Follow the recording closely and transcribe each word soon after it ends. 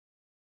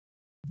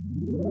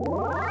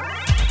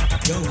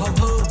Yo ho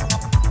ho,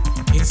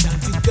 it's time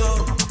to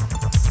go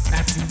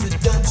back to the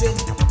dungeon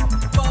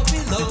far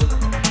below.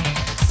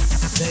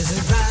 There's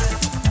a ride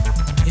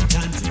in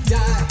time to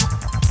die.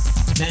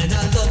 Man,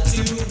 I love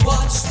to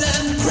watch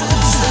them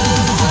crash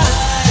and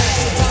ride.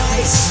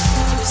 Dice,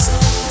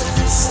 oh,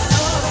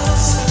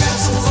 grab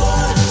some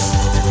fun.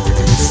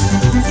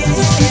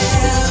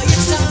 Yeah,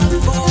 it's time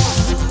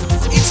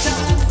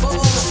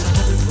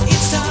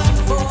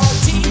for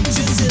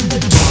Teachers in the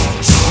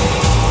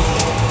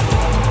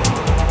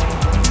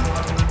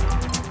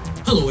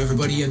Hello,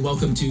 everybody, and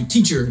welcome to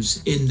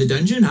Teachers in the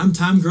Dungeon. I'm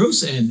Tom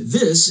Gross, and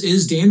this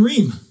is Dan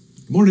Ream.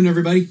 Good morning,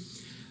 everybody.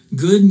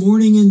 Good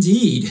morning,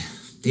 indeed.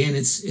 Dan,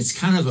 it's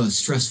kind of a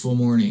stressful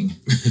morning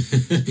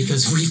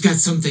because we've got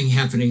something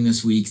happening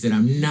this week that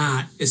I'm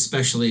not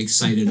especially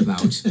excited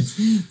about.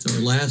 It's our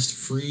last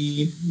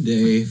free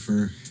day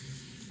for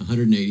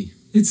 180.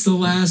 It's the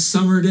last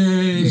summer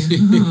day.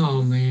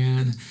 Oh,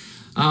 man.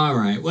 All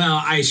right.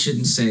 Well, I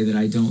shouldn't say that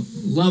I don't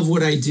love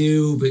what I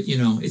do, but, you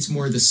know, it's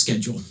more the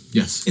schedule.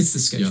 Yes. It's the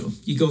schedule. Yep.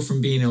 You go from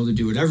being able to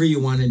do whatever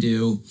you want to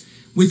do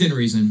within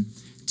reason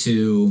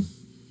to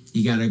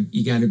you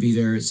gotta be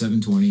there at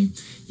 7:20.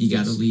 You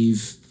got to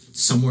leave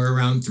somewhere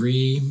around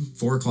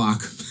 3-4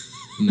 o'clock.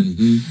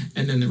 Mm-hmm.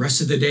 And then the rest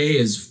of the day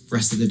is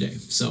rest of the day.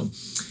 So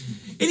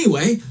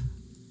anyway,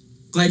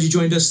 glad you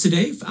joined us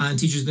today on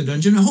Teachers in the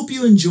Dungeon. I hope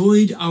you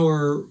enjoyed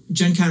our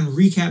GenCon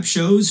recap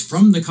shows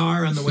from the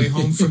car on the way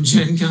home from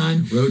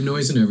GenCon. Road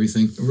noise and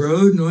everything.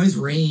 Road noise,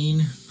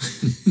 rain,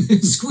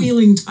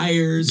 squealing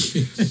tires.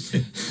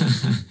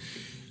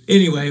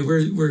 Anyway,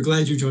 we're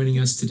glad you're joining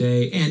us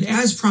today. And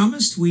as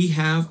promised, we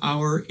have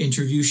our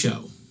interview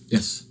show.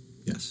 Yes.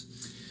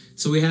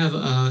 So we have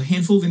a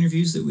handful of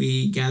interviews that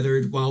we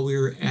gathered while we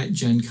were at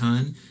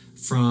GenCon,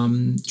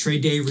 from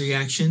trade day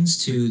reactions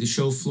to the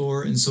show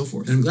floor and so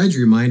forth. And I'm glad you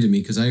reminded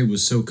me because I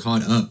was so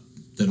caught up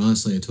that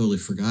honestly I totally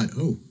forgot.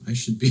 Oh, I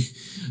should be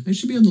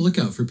on the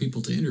lookout for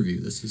people to interview.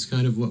 This is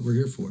kind of what we're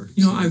here for.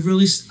 You know, I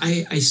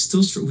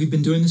still we've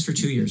been doing this for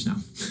 2 years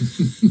now.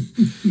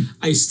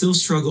 I still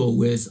struggle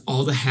with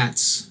all the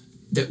hats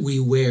that we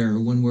wear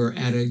when we're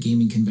at a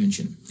gaming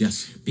convention.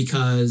 Yes.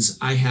 Because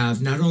I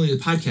have not only the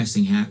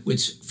podcasting hat,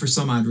 which for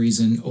some odd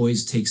reason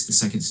always takes the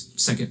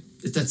second.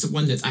 That's the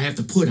one that I have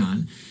to put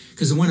on.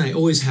 Because the one I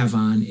always have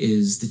on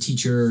is the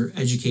teacher,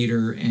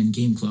 educator, and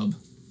game club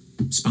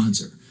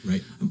sponsor.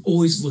 Right. I'm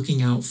always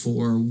looking out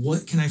for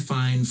what can I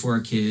find for our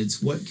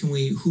kids?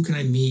 Who can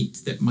I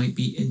meet that might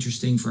be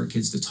interesting for our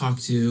kids to talk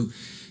to?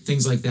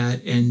 Things like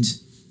that. And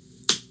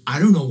I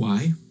don't know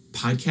why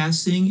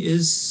podcasting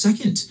is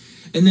second.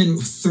 And then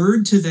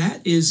third to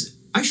that is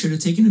I should have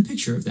taken a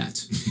picture of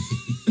that.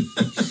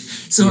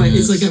 So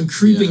it's like I'm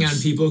creeping on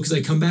people because I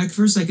come back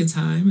for a second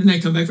time and I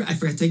come back I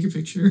forgot to take your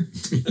picture.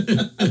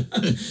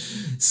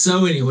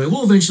 So anyway,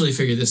 we'll eventually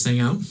figure this thing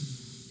out.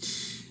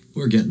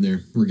 We're getting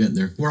there.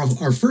 Well,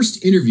 our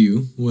first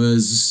interview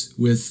was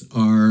with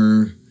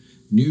our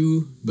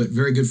new but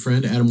very good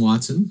friend, Adam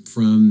Watson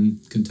from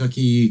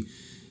Kentucky.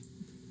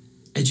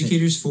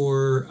 Educators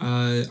for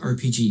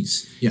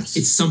RPGs. Yes.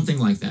 It's something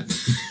like that.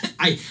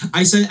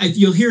 I said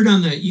you'll hear it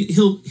on the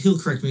he'll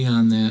correct me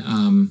on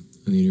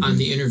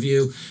the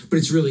interview, but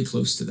it's really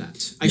close to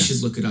that. I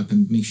should look it up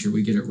and make sure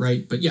we get it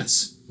right. But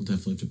yes, we'll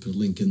definitely have to put a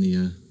link in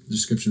the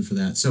description for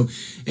that. So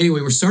anyway,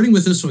 we're starting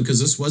with this one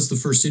because this was the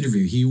first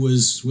interview. He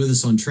was with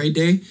us on Trade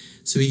Day,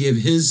 so he gave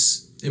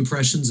his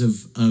impressions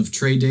of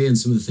Trade Day and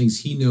some of the things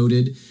he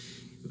noted.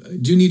 I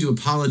do need to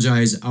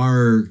apologize.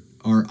 Our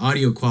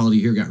audio quality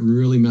here got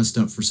really messed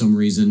up for some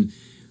reason,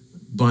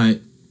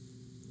 but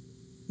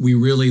we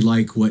really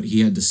like what he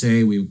had to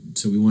say.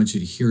 So we want you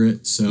to hear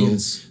it. So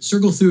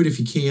circle through it if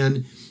you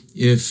can.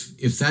 If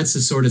that's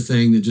the sort of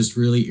thing that just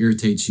really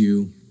irritates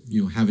you,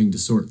 having to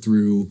sort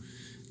through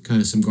kind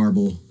of some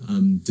garble,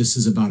 this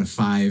is about a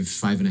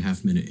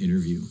 5.5 minute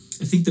interview.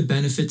 I think the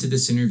benefit to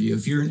this interview,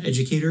 if you're an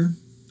educator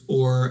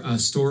or a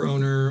store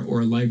owner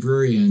or a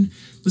librarian,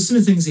 listen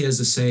to things he has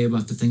to say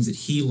about the things that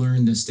he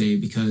learned this day,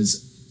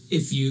 because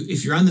if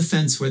you're on the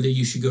fence whether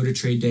you should go to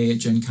Trade Day at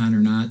GenCon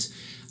or not,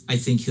 I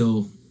think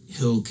he'll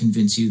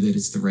convince you that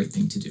it's the right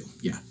thing to do.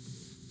 Yeah.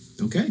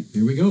 Okay,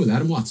 here we go with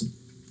Adam Watson.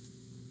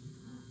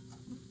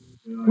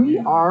 We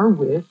are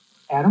with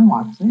Adam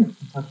Watson of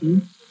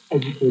Kentucky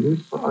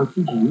Educators for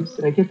RPGs.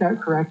 Did I get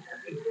that correct?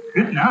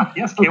 Good enough.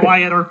 Yes, KY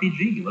at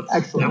RPG.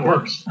 Excellent. That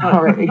works.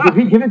 All right,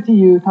 give it to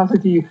you. Toss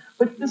it to you.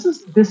 But this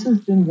has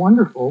been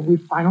wonderful. We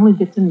finally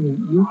get to meet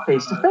you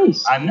face to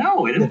face. I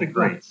know it has been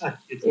great.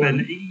 It's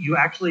been you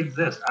actually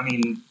exist. I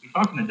mean, we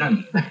talk in a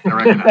dungeon. I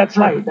recognize. That's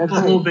right. It's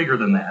a little bigger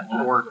than that.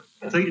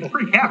 It's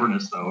pretty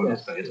cavernous though.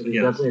 Yes, it's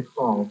definitely a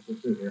crawl.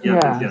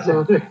 Yeah.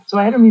 So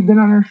Adam, you've been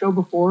on our show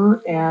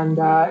before, and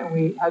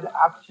we had the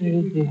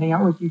opportunity to hang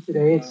out with you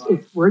today.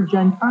 We're at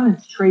GenCon.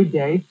 It's Trade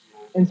Day.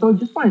 And so I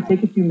just want to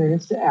take a few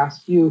minutes to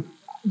ask you,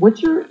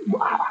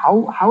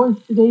 how has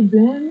today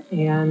been,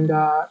 and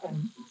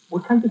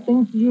what kinds of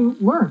things did you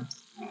learn?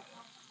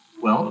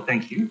 Well,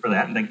 thank you for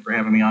that, and thank you for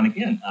having me on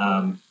again.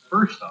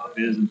 First off,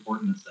 it is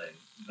important to say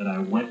that I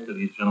went to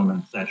these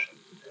gentlemen's sessions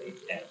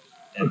today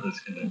at this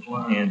convention,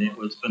 and it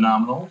was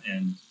phenomenal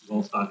and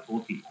well stocked full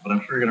of people. But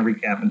I'm sure you're going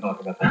to recap and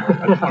talk about that.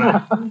 I just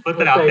want to put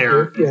that out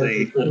there as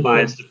a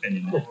unbiased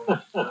opinion.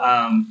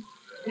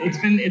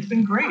 It's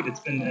been great. It's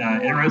been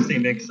an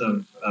interesting mix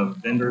of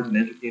vendors and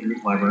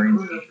educators,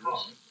 librarians,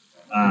 teachers.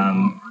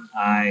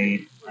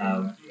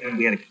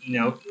 We had a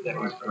keynote that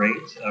was great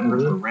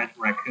for Red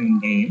Raccoon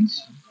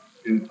Games,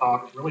 who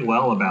talked really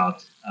well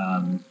about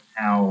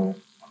how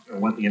or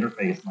what the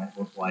interface might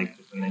look like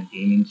between a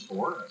gaming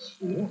store and a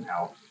school, and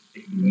how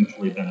it can be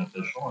mutually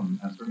beneficial. And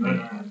I certainly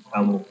got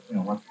a little,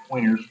 lots of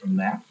pointers from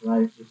that.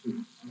 Right.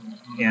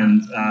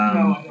 And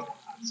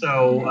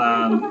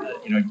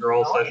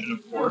girls session,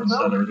 of course.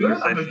 So there was a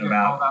session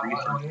about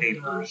research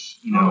papers,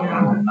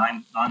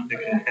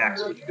 nonfiction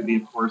text, which could be,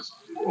 of course,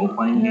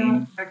 role-playing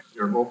game text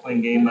or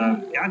role-playing game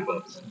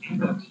guidebooks, game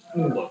books,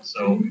 rule books.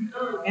 So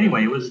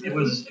anyway, it was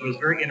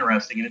very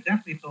interesting, and it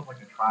definitely felt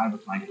like a tribe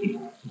of my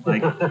people.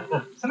 Like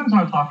sometimes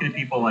when I'm talking to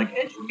people like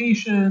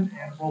education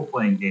and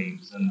role-playing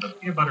games and the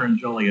peanut butter and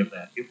jelly of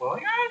that, people are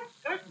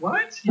like,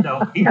 what?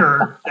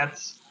 Here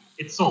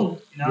it's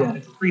sold.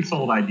 It's a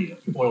pre-sold idea.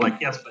 People are like,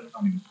 yes, but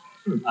tell me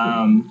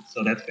more.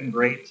 So that's been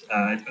great.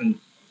 It's been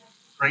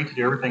great to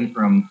do everything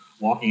from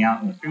walking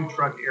out in the food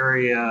truck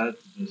area to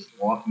just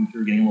walking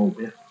through, getting a little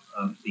bit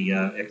of the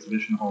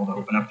exhibition hall to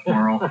open up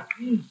tomorrow.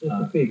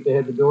 They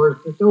had the doors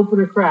just open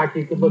a crack.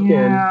 You could look in.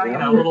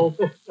 A little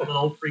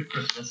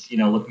pre-Christmas,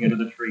 looking into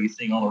the tree,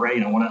 seeing all the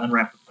rain. I want to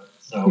unwrap the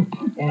presents. So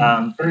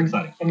very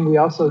exciting. And we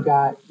also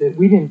got that.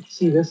 We didn't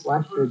see this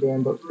last year,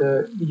 Dan, but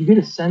did you get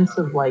a sense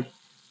of like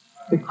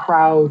the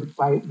crowd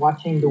by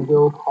watching the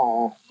will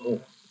call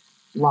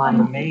line?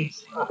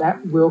 Amazing.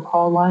 That will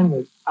call line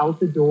was out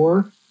the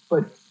door,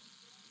 but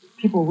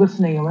people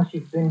listening, unless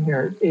you've been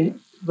here,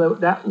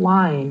 that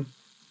line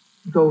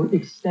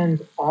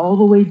extends all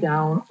the way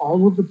down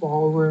all of the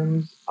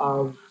ballrooms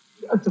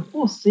it's a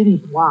full city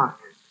block.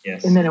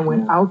 Yes. And then it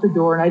went out the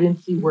door, and I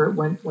didn't see where it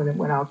went when it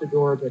went out the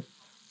door, but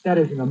that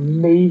is an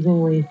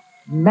amazingly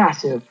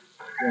massive.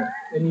 Yeah.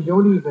 And you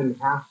don't even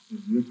have to.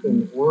 You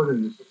can order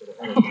your ticket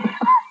ahead of time.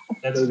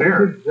 That's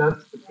fair. These are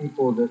just the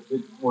people that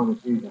didn't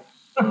want to do that.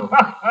 So.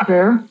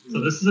 Fair? So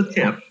this is a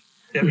tip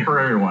for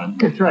everyone.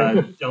 That's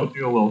right. Don't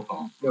do a will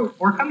call. No.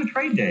 Or come to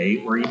trade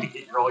day where you can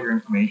get all your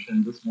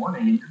information this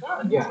morning and you're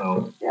done. Yeah.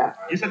 So Yeah.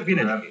 you just have to be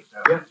an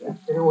educator.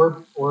 Yeah.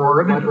 Or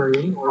a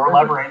librarian. Or a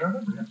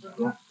librarian.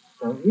 Yeah.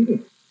 So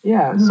easy.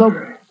 Yeah.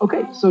 So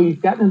so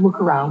you've gotten to look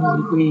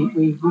around.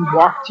 We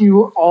walked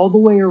you all the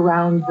way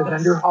around the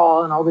vendor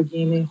hall and all the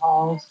gaming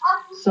halls.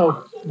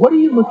 So what are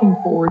you looking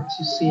forward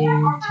to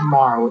seeing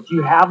tomorrow? Do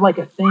you have like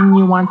a thing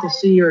you want to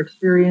see or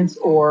experience,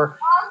 or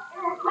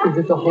is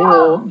it the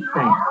whole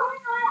thing?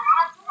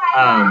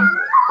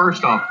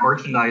 First off,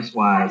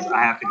 merchandise-wise,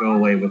 I have to go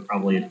away with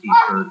probably a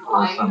T-shirt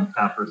or some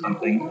cup or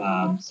something.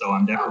 So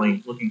I'm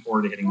definitely looking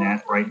forward to hitting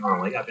that bright and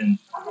early. I've been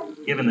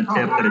given the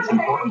tip that it's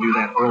important to do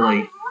that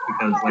early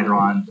because later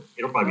on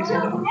it'll probably be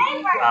sold out.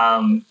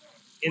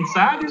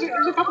 Inside,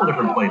 there's a couple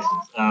different places.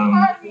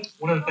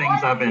 One of the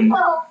things I've been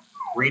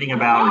reading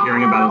about or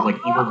hearing about is like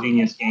Evil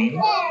Genius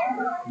Games.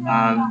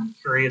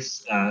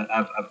 Curious.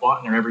 I've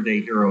bought in their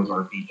Everyday Heroes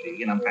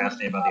RPG, and I'm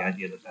fascinated by the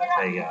idea that that's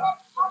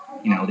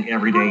the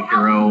everyday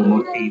hero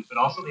motif, but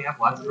also they have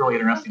lots of really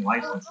interesting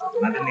licenses.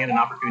 And I didn't get an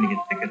opportunity to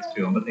get tickets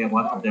to them, but they have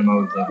lots of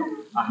demos of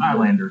a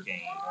Highlander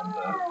game and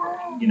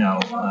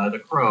The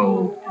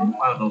Crow and a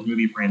lot of those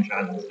movie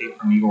franchises, Escape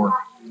from New York.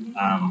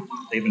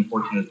 They've been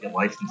fortunate to get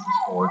licenses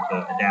for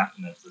to adapt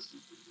in that system.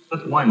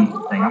 That's one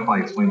thing I'll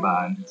probably swing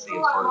by and see as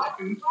far as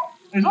food.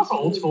 There's also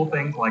old school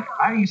things like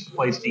I used to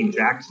play Steve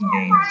Jackson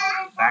games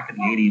back in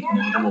the 80s when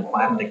it was a little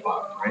plastic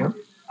box, right? Yep.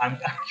 I'm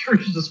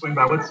curious to swing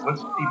by what's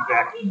Steve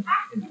Jackson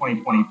in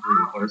 2023.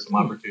 What are some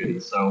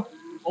opportunities? So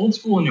old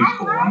school and new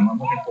school. I'm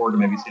looking forward to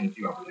maybe seeing a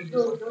few opportunities.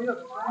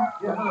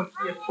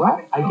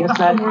 Well, I guess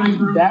that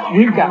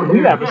we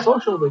have a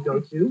social to go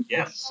to.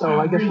 Yes. So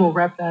I guess we'll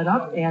wrap that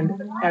up. And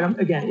Adam,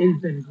 again, it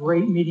has been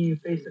great meeting you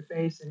face to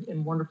face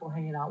and wonderful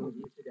hanging out with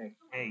you today.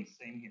 Hey,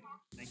 same here.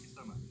 Thank you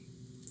so much.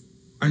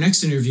 Our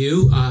next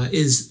interview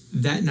is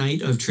that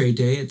night of trade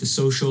day at the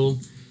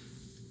social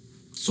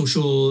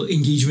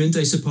engagement,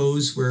 I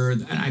suppose, where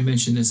I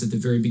mentioned this at the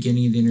very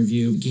beginning of the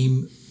interview.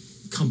 Game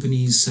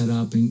companies set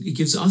up, and it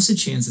gives us a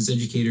chance as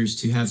educators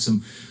to have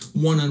some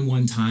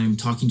one-on-one time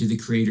talking to the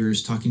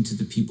creators, talking to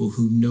the people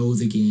who know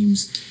the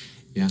games.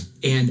 Yeah.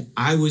 And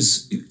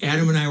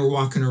Adam and I were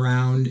walking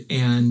around,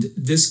 and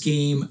this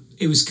game,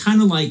 it was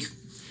kind of like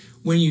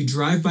when you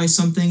drive by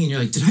something and you're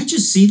like, did I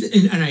just see that?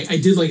 And I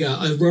did like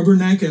a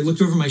rubberneck. I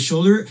looked over my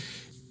shoulder.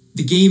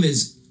 The game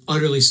is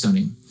utterly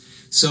stunning.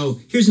 So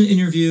here's an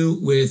interview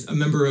with a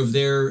member of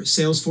their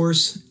sales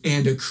force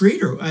and a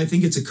creator. I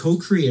think it's a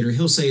co-creator.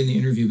 He'll say in the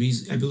interview, but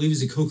I believe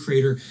he's a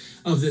co-creator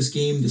of this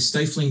game, The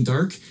Stifling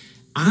Dark.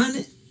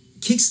 On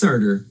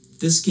Kickstarter,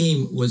 this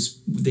game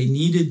they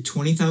needed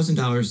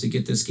 $20,000 to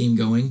get this game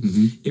going.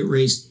 Mm-hmm. It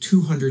raised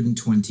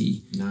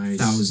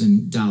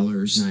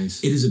 $220,000. Nice.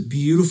 It is a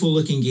beautiful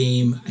looking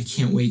game. I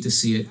can't wait to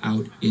see it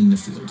out in the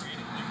field.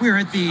 We're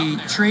at the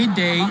Trade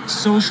Day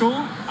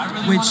Social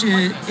which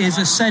is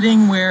a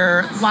setting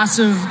where lots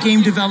of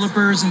game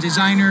developers and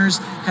designers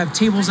have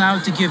tables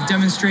out to give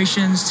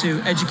demonstrations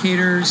to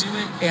educators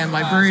and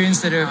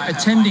librarians that are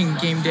attending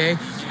game day.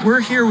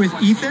 We're here with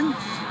Ethan,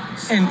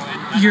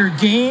 and your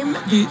game,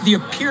 the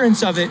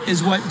appearance of it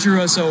is what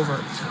drew us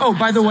over. Oh,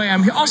 by the way,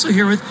 I'm also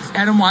here with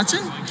Adam Watson.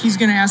 He's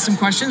going to ask some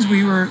questions.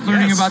 We were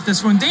learning about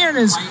this one. Dan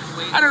is,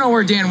 I don't know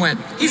where Dan went.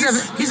 He's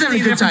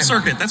having a good time.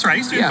 Circuit. That's right.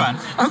 He's doing fun.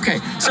 Okay,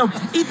 so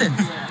Ethan,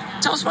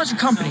 tell us about your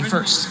company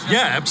first.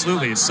 Yeah,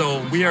 absolutely.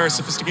 So we are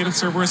Sophisticated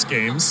Cerberus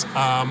Games.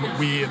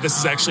 This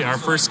is actually our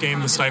first game,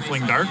 The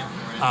Stifling Dark.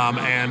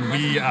 And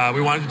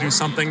we wanted to do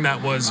something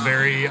that was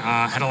very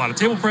had a lot of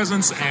table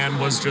presence and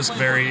was just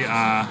very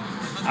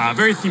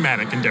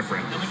thematic and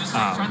different.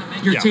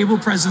 Your table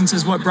presence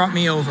is what brought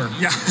me over.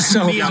 Yeah,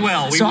 so, me as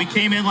well. We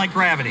came in like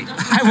gravity.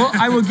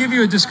 I will give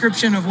you a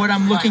description of what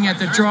I'm looking at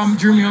that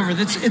drew me over.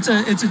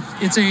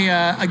 It's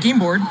a game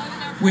board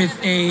with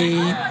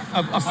a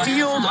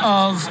field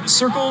of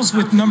circles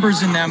with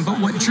numbers in them. But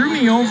what drew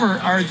me over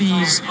are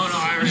these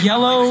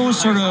yellow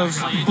sort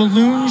of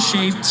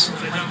balloon-shaped.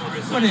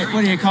 What do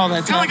you call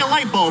that? Kind of like a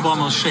light bulb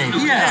almost shape.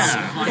 Yes.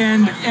 Yeah.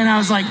 And I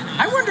was like,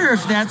 I wonder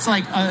if that's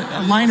like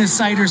a line of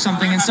sight or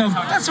something. And so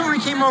that's when we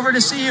came over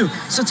to see you.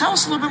 So tell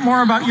us a little bit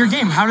more about your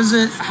game. How does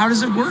it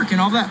work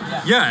and all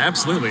that? Yeah,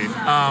 absolutely.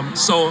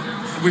 So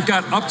we've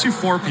got up to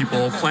 4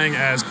 people playing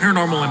as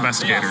paranormal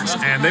investigators,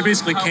 and they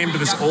basically came to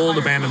this old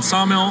abandoned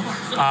sawmill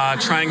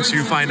trying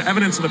to find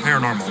evidence of the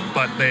paranormal.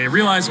 But they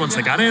realized once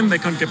they got in, they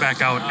couldn't get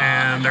back out,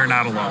 and they're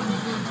not alone.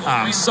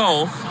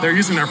 So they're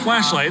using their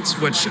flashlights,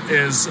 which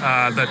is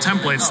the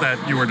templates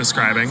that you were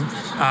describing,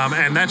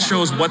 and that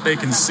shows what they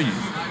can see.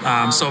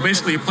 So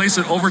basically you place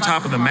it over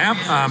top of the map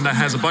that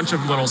has a bunch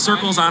of little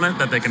circles on it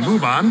that they can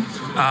move on,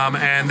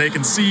 and they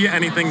can see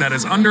anything that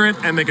is under it,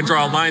 and they can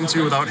draw a line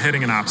to without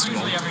hitting an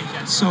obstacle.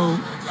 So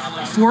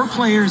 4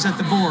 players at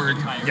the board.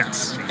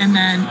 Yes. And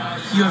then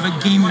you have a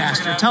game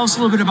master. Tell us a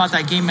little bit about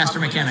that game master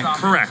mechanic.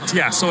 Correct,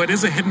 yeah. So it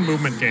is a hidden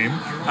movement game.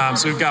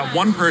 So we've got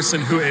one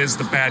person who is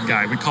the bad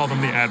guy. We call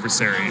them the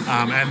adversary.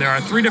 And there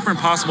are 3 different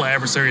possible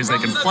adversaries they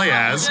can play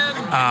as,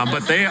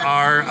 but they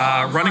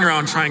are running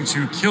around trying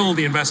to kill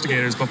the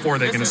investigators before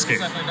they can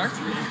escape.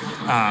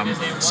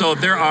 So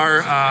there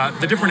are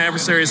the different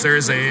adversaries. There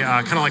is a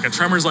kind of like a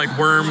Tremors-like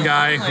worm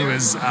guy who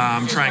is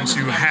trying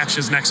to hatch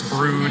his next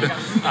brood.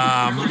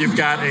 You've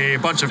got a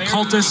bunch of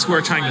cultists who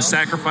are trying to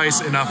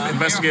sacrifice enough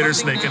investigators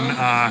so they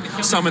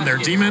can summon their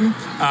demon.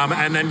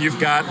 And then you've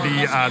got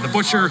the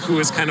butcher, who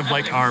is kind of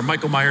like our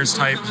Michael Myers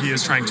type. He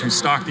is trying to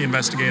stalk the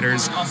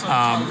investigators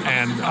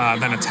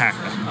and then attack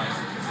them.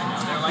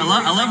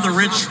 I love the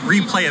rich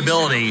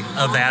replayability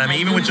of that. I mean,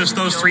 even with just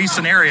those 3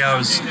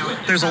 scenarios,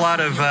 there's a lot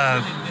of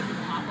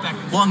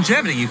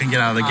longevity you can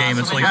get out of the game.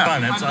 It's really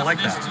fun. I like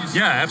that.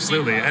 Yeah,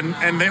 absolutely.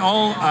 And they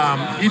all,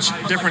 each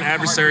different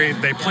adversary,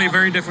 they play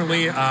very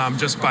differently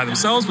just by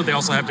themselves, but they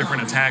also have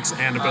different attacks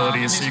and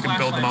abilities, so you can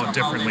build them out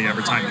differently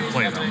every time you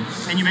play them.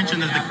 And you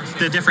mentioned that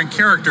the different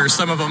characters,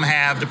 some of them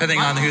have, depending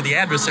on who the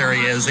adversary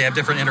is, they have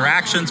different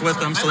interactions with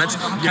them, so that's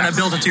kind of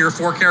built into your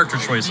 4 character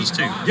choices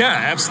too. Yeah,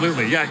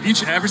 absolutely. Yeah,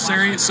 each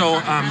adversary, so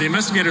the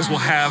investigators will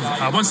have,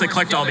 once they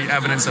collect all the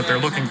evidence that they're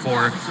looking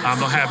for,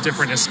 they'll have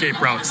different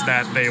escape routes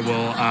that they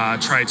will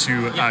try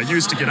to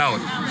use to get out.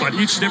 But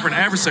each different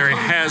adversary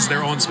has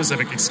their own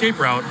specific escape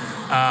route,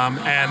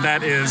 and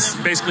that is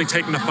basically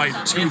taking the fight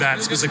to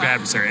that specific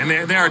adversary. And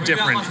they are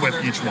different with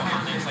each one.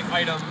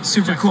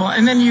 Super cool.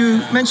 And then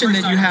you mentioned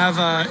that you have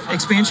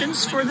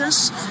expansions for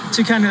this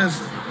to kind of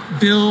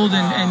build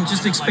and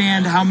just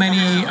expand how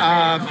many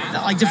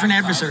like different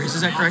adversaries. Is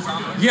that correct?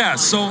 Yeah,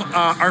 so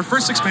our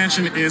first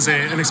expansion is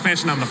an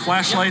expansion on the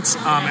flashlights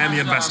and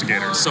the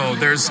investigators. So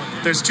there's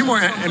 2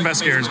 more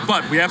investigators,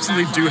 but we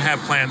absolutely do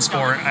have plans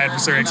for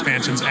adversary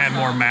expansions and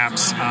more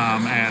maps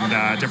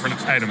and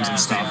different items and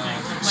stuff.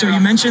 So you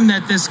mentioned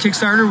that this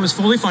Kickstarter was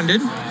fully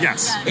funded.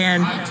 Yes.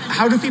 And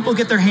how do people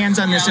get their hands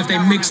on this if they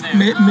missed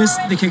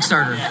the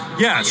Kickstarter?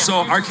 Yeah, so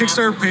our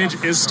Kickstarter page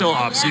is still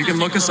up, so you can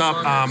look us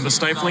up, The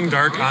Stifling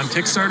Dark on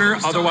Kickstarter.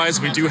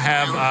 Otherwise, we do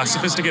have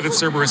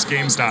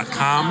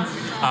sophisticatedcerberusgames.com,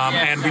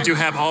 and we do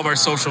have all of our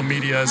social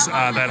medias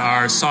that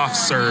are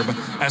SophCerb,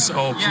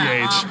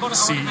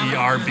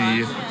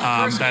 SOPHCERB.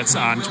 That's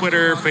on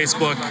Twitter,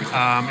 Facebook,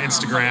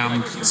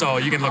 Instagram, so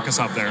you can look us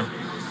up there.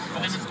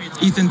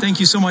 Ethan, thank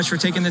you so much for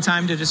taking the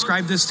time to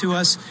describe this to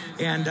us,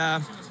 and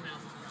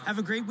have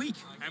a great week.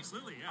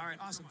 Absolutely, yeah. All right,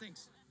 awesome,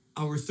 thanks.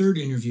 Our third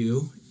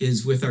interview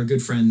is with our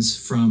good friends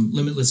from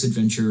Limitless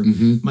Adventure,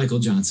 Michael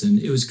Johnson.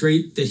 It was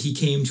great that he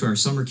came to our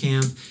summer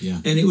camp,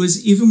 and it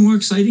was even more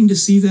exciting to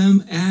see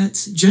them at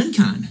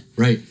GenCon.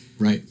 Right.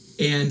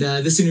 And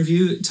this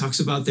interview talks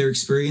about their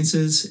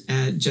experiences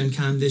at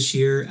GenCon this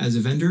year as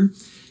a vendor.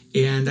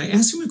 And I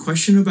asked him a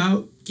question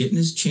about getting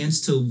his chance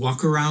to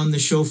walk around the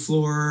show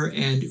floor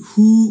and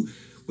who,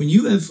 when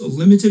you have a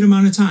limited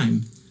amount of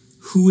time,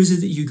 who is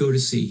it that you go to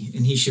see?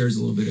 And he shares a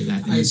little bit of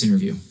that in this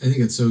interview. I think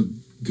it's so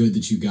good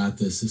that you got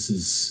this.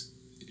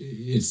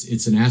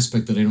 It's an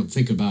aspect that I don't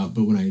think about,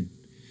 but when I'm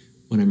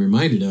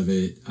reminded of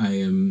it, I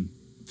am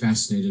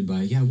fascinated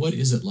by, what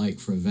is it like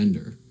for a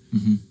vendor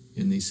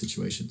in these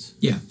situations?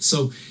 Yeah.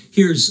 So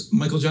here's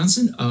Michael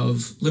Johnson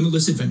of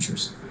Limitless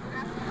Adventures.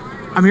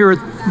 I'm here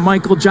with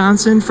Michael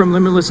Johnson from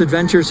Limitless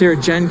Adventures here at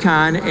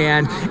GenCon,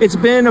 and it's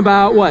been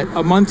about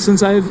a month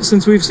since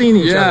we've seen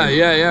each other.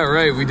 Yeah,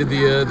 right. We did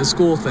the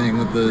school thing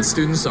with the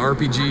students, the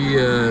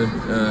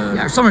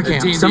RPG. Summer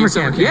camp. D&D Summer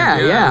camp. Yeah.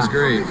 It was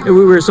great.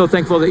 We were so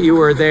thankful that you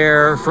were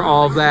there for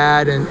all of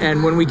that,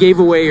 and when we gave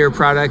away your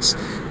products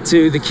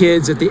to the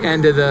kids at the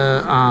end of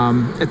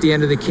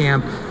the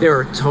camp, they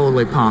were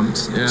totally pumped,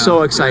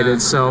 so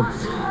excited.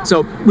 Yeah.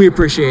 So we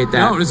appreciate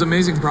that. No, it was an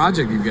amazing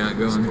project you've got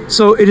going.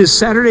 So it is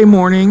Saturday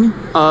morning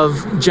of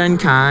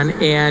GenCon,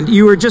 and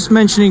you were just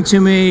mentioning to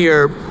me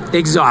you're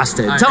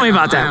exhausted. Tell me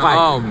about that. Why?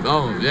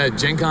 Oh, yeah.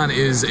 GenCon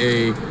is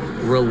a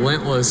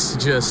relentless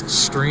just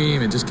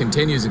stream. It just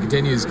continues and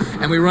continues,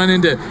 and we run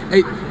into.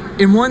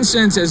 In one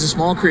sense, as a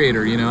small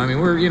creator,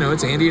 we're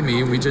it's Andy and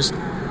me, and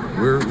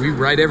we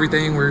write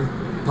everything. We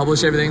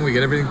publish everything, we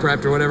get everything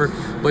prepped or whatever,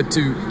 but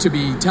to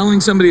be telling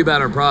somebody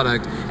about our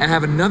product and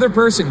have another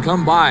person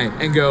come by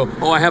and go,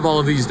 oh, I have all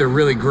of these, they're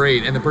really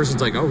great, and the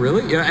person's like, oh,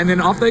 really? And then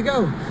off they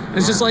go. And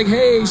it's just like,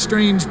 hey,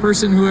 strange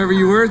person, whoever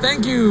you were,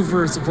 thank you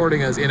for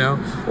supporting us,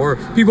 or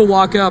people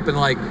walk up and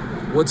like,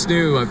 what's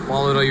new? I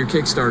followed all your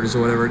Kickstarters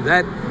or whatever.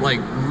 That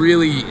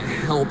really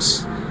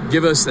helps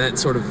give us that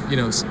sort of,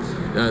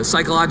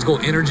 psychological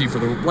energy for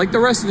the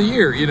rest of the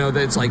year,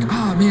 that's like,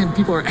 oh man,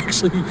 people are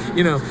actually,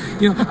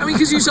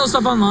 because you sell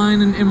stuff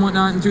online and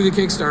whatnot and through the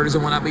Kickstarters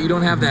and whatnot, but you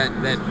don't have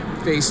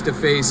that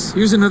face-to-face,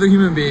 here's another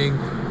human being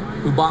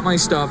who bought my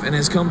stuff and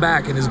has come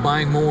back and is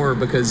buying more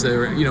because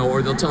they're,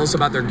 or they'll tell us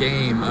about their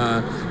game.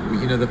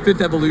 The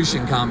Fifth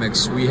Evolution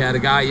comics, we had a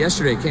guy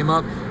yesterday came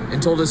up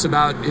and told us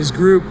about his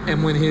group,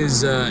 and when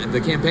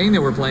the campaign they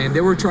were playing, they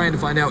were trying to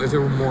find out if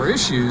there were more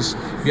issues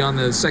beyond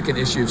the second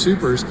issue of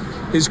Supers.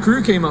 His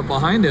crew came up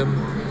behind him,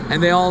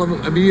 and they all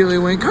immediately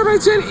went,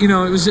 Carbide City!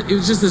 It was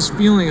just this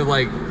feeling of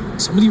like,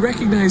 somebody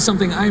recognized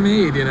something I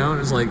made, and it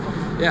was like,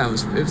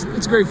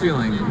 it's a great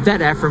feeling.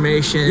 That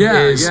affirmation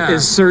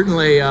is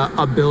certainly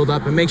a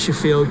build-up. It makes you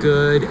feel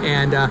good,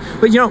 and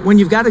but when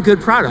you've got a good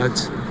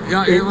product,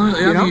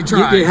 you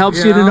try. It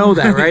helps you to know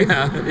that, right?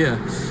 Yeah.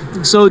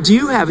 So do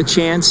you have a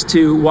chance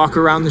to walk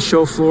around the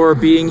show floor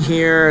being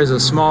here as a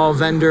small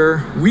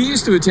vendor? We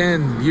used to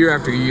attend year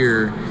after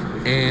year,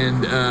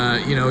 and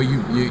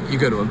you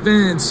go to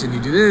events and you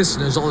do this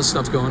and there's all this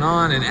stuff going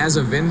on, and as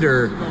a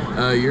vendor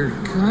you're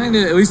kind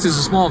of, at least as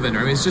a small vendor,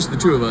 I mean it's just the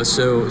two of us,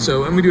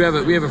 so and we have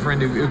a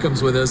friend who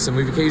comes with us, and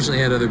we've occasionally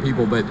had other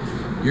people, but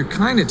you're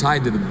kind of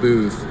tied to the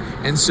booth,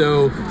 and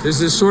so there's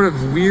this sort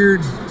of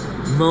weird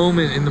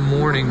moment in the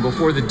morning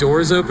before the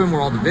doors open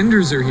where all the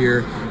vendors are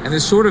here, and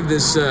there's sort of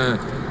this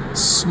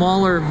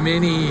smaller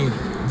mini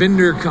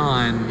vendor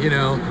con,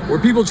 where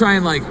people try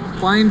and like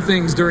find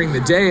things during the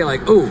day,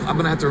 like, oh, I'm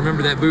gonna have to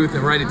remember that booth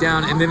and write it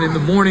down, and then in the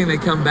morning they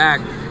come back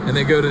and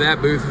they go to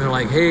that booth and they're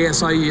like, hey, I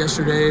saw you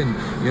yesterday, and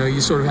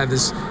you sort of have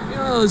this,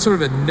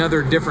 sort of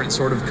another different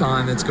sort of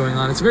con that's going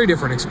on. It's a very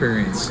different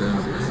experience.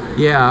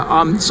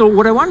 Yeah. So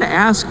what I wanted to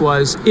ask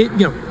was,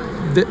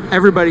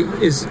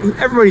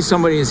 everybody's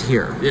somebody is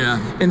here. Yeah.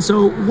 And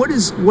so what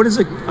is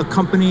a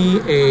company,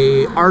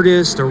 a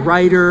artist, a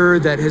writer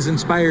that has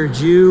inspired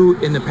you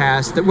in the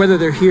past, that whether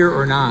they're here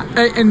or not?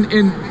 And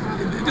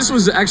this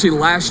was actually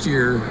last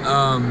year,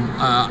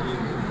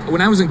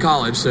 when I was in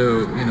college,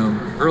 so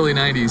early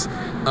 90s,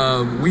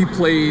 we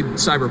played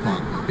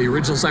Cyberpunk, the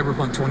original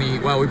Cyberpunk 20.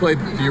 Well, we played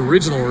the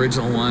original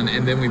one,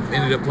 and then we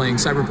ended up playing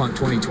Cyberpunk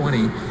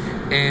 2020.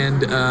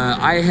 And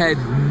I had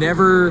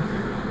never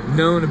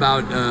known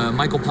about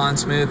Michael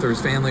Pondsmith or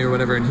his family or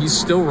whatever, and he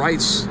still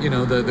writes,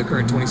 the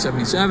current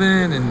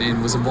 2077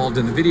 and was involved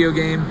in the video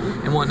game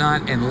and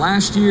whatnot. And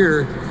last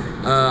year,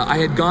 I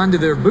had gone to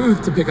their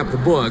booth to pick up the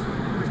book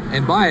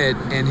and buy it,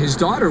 and his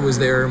daughter was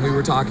there, and we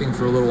were talking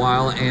for a little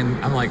while,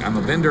 and I'm like, I'm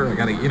a vendor, I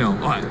gotta,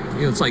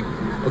 it's like,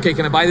 okay,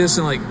 can I buy this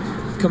and like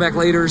come back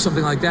later or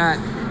something like that?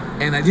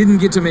 And I didn't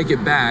get to make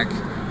it back,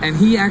 and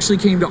he actually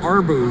came to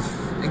our booth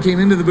and came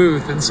into the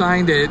booth and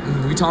signed it,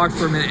 and we talked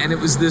for a minute, and it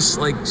was this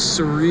like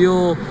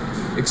surreal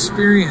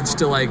experience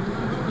to like,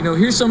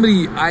 here's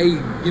somebody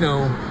I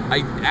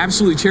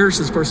absolutely cherish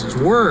this person's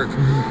work,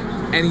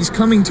 and he's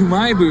coming to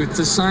my booth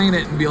to sign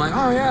it and be like,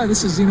 oh yeah,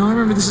 this is, I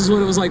remember this is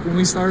what it was like when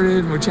we started,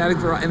 and we're chatting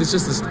and it's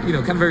just this, kind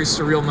of very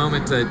surreal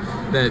moment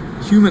that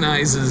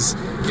humanizes,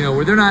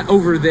 where they're not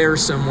over there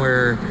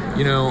somewhere,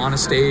 on a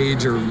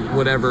stage or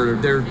whatever,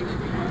 they're,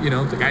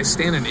 the guy's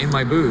standing in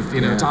my booth,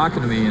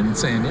 talking to me and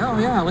saying, oh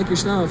yeah, I like your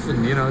stuff,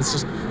 and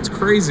it's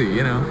crazy,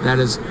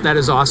 That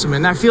is awesome,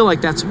 and I feel like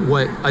that's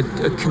what a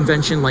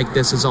convention like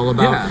this is all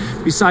about.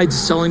 Yeah. Besides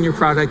selling your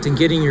product and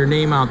getting your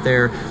name out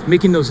there,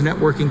 making those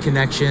networking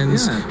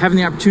connections, having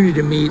the opportunity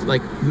to meet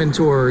like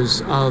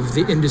mentors of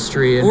the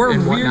industry and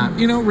whatnot.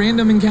 Weird,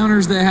 random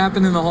encounters that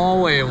happen in the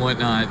hallway and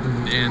whatnot,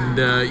 and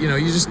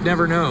you just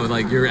never know.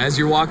 Like as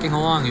you're walking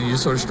along and you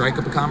just sort of strike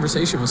up a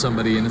conversation with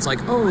somebody, and it's like,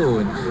 oh,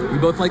 and we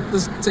both like the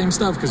same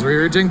stuff because we're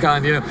here at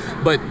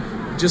GenCon, but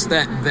just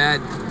that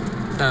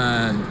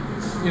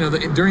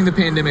during the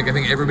pandemic, I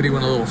think everybody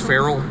went a little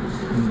feral,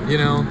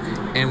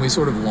 and we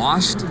sort of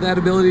lost that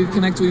ability to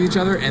connect with each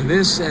other. And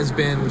this has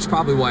been, which is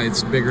probably why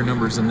it's bigger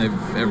numbers than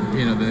they've ever,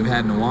 they've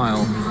had in a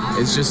while.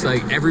 It's just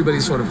like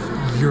everybody's sort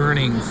of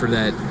yearning for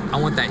that. I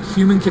want that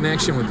human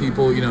connection with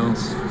people,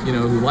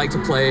 who like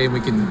to play, and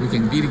we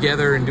can be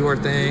together and do our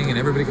thing, and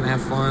everybody can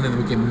have fun,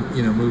 and we can,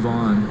 move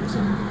on. So.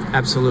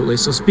 Absolutely.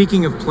 So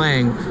speaking of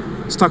playing,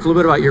 let's talk a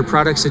little bit about your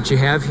products that you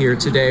have here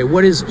today.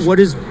 What has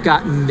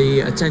gotten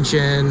the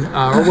attention,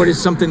 or what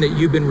is something that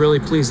you've been really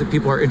pleased that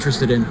people are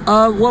interested in?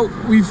 Well,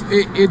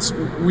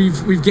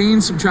 we've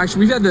gained some traction.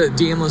 We've had the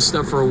DM-less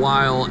stuff for a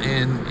while,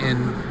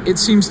 and it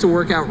seems to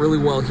work out really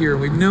well here.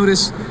 And we've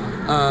noticed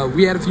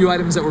we had a few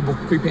items that were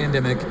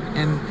pre-pandemic,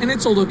 and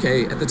it sold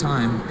okay at the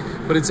time.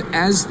 But it's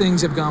as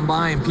things have gone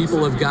by and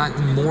people have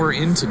gotten more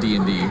into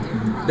D&D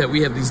that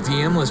we have these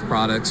DM-less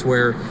products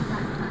where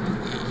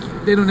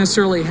they don't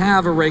necessarily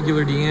have a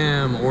regular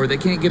DM, or they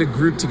can't get a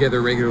group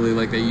together regularly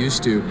like they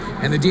used to.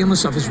 And the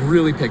DM-less stuff has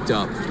really picked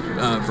up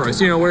for us.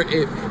 Where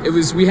it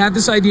was, we had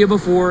this idea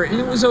before and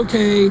it was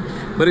okay,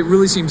 but it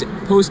really seems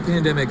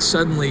post-pandemic,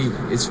 suddenly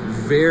it's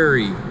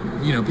very,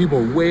 people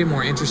are way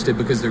more interested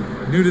because they're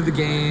new to the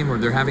game, or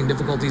they're having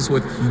difficulties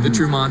with the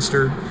true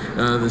monster,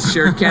 the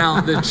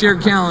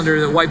shared calendar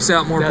that wipes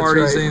out more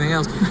parties than anything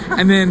else.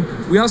 And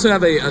then we also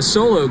have a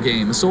solo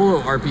game, a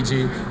solo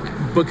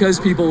RPG, because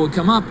people would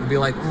come up and be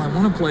like, I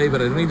want to play,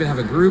 but I don't even have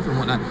a group and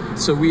whatnot.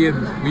 So we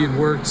had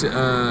worked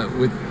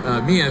with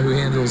Mia, who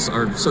handles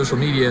our social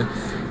media,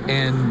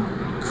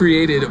 and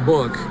created a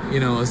book.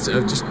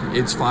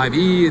 It's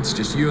 5e. It's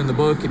just you and the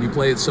book, and you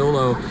play it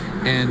solo,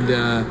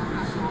 and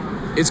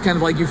it's kind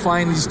of like you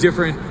find these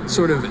different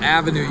sort of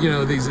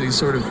avenue. These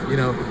sort of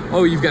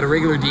you've got a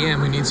regular DM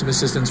who needs some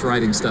assistance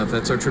writing stuff.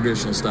 That's our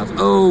traditional stuff.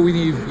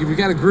 We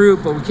got a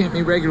group, but we can't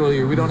meet regularly,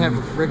 or we don't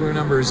have regular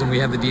numbers, and we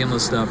have the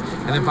DM-less stuff.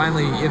 And then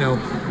finally,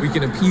 we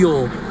can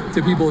appeal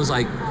to people who's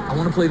like, I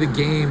want to play the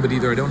game, but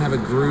either I don't have a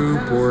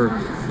group, or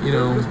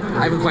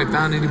I haven't quite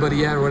found anybody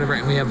yet, or whatever.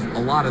 And we have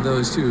a lot of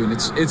those too, and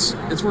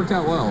it's worked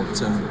out well.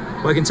 So.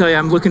 Well, I can tell you,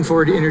 I'm looking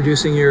forward to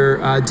introducing your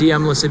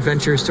DM-less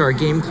adventures to our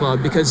game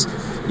club, because,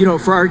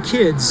 for our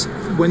kids,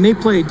 when they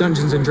play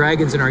Dungeons and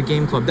Dragons in our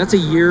game club, that's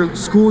a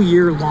school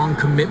year-long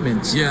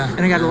commitment. Yeah.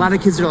 And I got a lot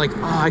of kids that are like,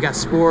 I got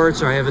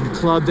sports, or I have a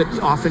club that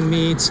often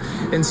meets,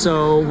 and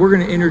so we're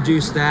going to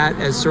introduce that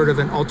as sort of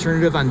an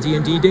alternative on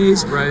D&D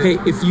days. Right. Hey,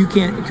 if you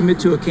can't commit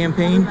to a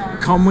campaign,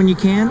 come when you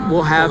can.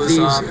 We'll have these.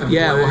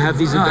 We'll have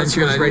these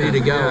adventures ready to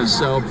go. Yeah.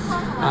 So.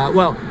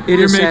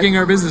 You're making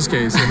our business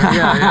case.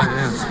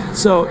 Yeah.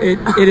 So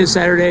it is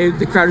Saturday.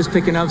 The crowd is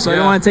picking up, so I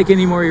don't want to take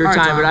any more of your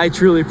time, but I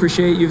truly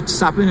appreciate you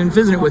stopping and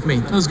visiting with me.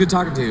 It was good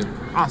talking to you.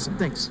 Awesome.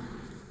 Thanks.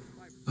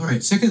 All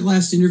right. Second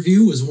last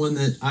interview was one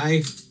that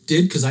I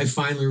did because I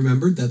finally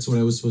remembered that's what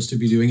I was supposed to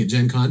be doing at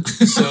GenCon.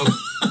 So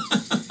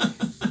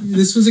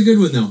this was a good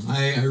one, though.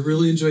 I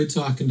really enjoyed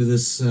talking to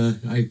this,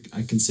 I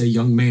can say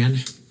young man,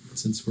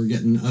 since we're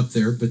getting up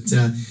there, but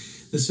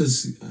this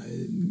was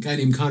a guy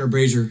named Connor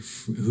Brazier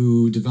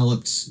who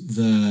developed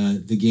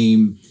the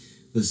game,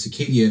 the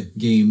Cicadia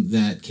game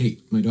that Kate,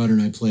 my daughter,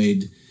 and I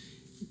played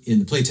in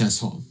the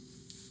playtest hall,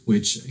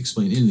 which I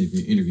explained in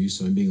the interview,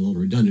 so I'm being a little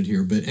redundant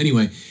here. But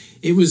anyway,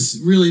 it was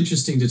really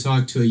interesting to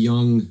talk to a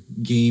young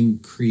game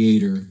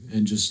creator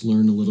and just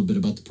learn a little bit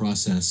about the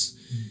process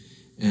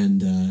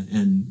and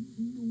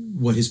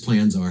what his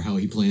plans are, how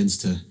he plans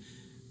to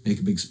make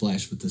a big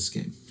splash with this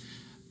game.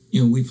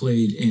 We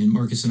played, and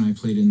Marcus and I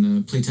played in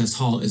the playtest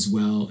hall as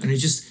well, and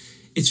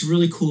it's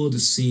really cool to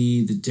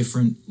see the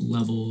different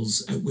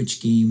levels at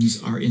which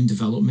games are in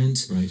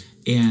development, right?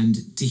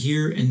 And to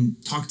hear and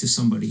talk to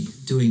somebody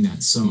doing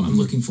that. So I'm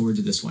looking forward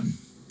to this one.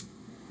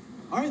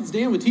 All right, it's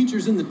Dan with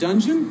Teachers in the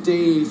Dungeon,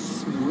 day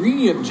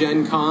 3 of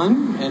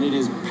GenCon, and it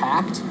is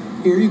packed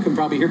here. You can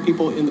probably hear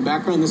people in the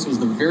background. This was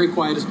the very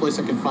quietest place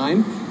I could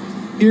find.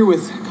 Here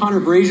with Connor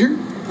Brazier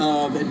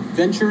of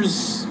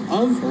Adventures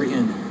of, or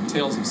in?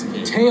 Tales of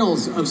Cicadia.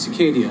 Tales of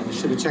Cicadia. I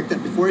should have checked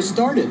that before I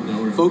started.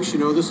 Folks,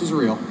 this is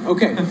real.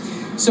 Okay,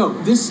 so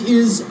this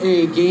is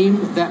a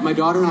game that my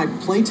daughter and I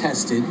play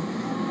tested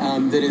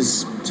that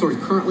is sort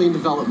of currently in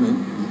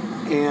development,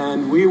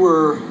 and we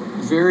were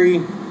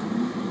very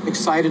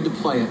excited to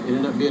play it. It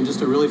ended up being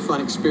just a really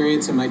fun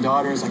experience, and my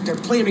daughter is like, they're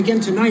playing again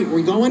tonight. Are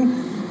we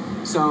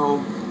going? So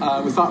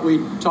we thought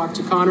we'd talk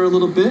to Connor a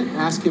little bit,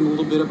 ask him a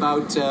little bit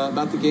about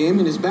the game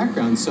and his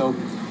background. So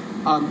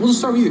we'll just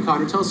start with you,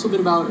 Connor. Tell us a little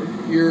bit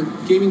about your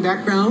gaming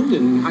background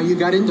and how you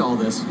got into all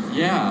this.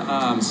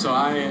 Yeah, so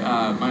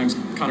my name's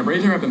Connor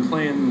Brazier. I've been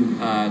playing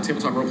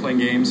tabletop role-playing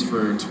games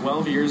for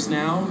 12 years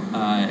now,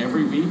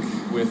 every week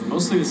with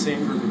mostly the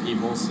same group of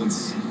people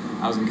since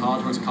I was in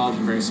college. I went to college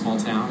in a very small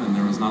town, and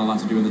there was not a lot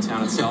to do in the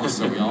town itself,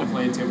 so we all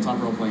played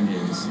tabletop role-playing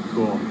games.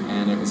 Cool.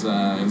 And it was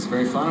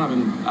very fun. I've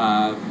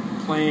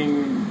been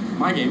playing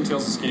my game,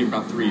 Tales of Cicadia, for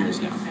about 3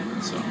 years now.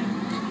 So.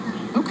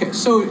 Okay,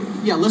 so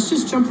yeah, let's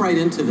just jump right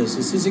into this.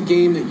 This is a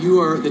game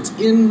that's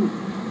in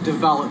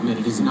development.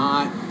 It is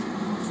not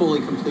fully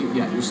complete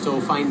yet. You're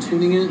still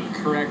fine-tuning it?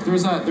 Correct.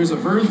 There's a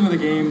version of the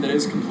game that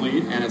is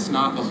complete, and it's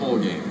not the whole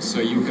game. So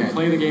you can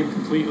play the game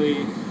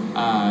completely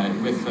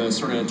with the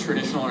sort of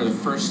traditional or the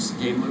first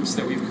game loops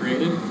that we've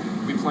created.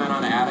 We plan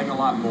on adding a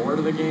lot more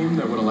to the game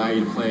that would allow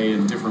you to play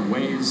in different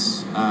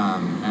ways,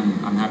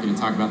 and I'm happy to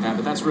talk about that.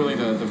 But that's really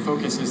the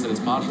focus is that it's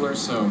modular,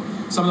 so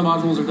some of the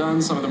modules are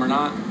done, some of them are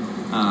not,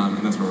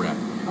 and that's where we're at.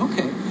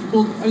 Okay.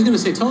 Well, I was going to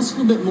say, tell us a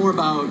little bit more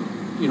about,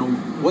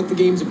 what the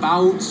game's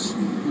about,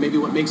 maybe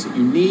what makes it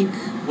unique,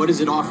 what does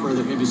it offer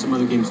that maybe some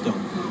other games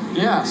don't?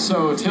 Yeah,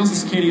 so Tales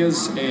of Cicadia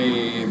is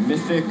a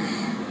mythic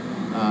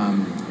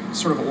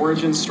sort of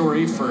origin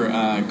story for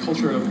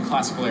culture of the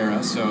classical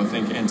era. So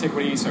think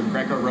antiquity, so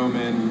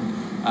Greco-Roman,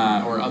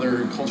 or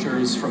other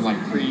cultures from like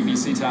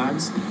pre-BC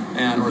times,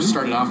 or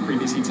started off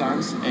pre-BC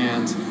times.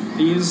 And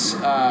these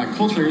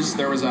cultures,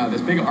 there was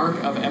this big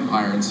arc of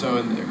empire. And so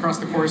across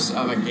the course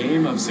of a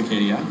game of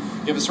Cicadia,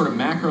 you have a sort of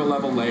macro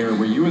level layer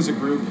where you as a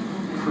group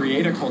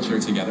create a culture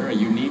together, a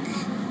unique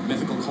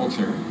mythical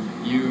culture.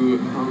 You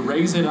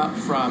raise it up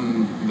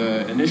from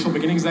the initial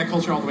beginnings of that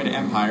culture all the way to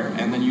empire,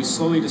 and then you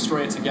slowly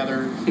destroy it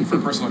together for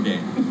personal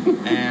gain.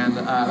 And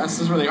that's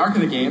sort of the arc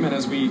of the game, and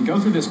as we go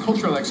through this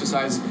cultural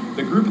exercise,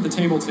 the group at the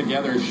table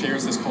together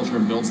shares this culture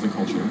and builds the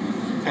culture.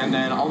 And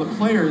then all the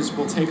players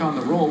will take on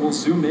the role, we'll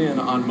zoom in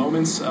on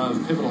moments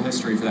of pivotal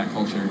history for that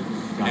culture.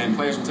 And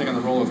players will take on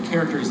the role of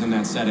characters in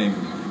that setting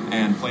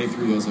and play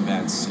through those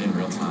events in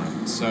real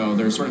time. So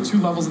there's sort of two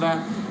levels of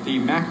that. The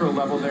macro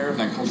level there of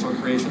that cultural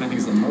creation, I think,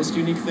 is the most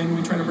unique thing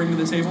we try to bring to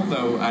the table,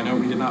 though I know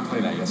we did not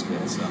play that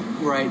yesterday. So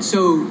Right.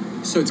 So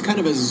it's kind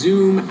of a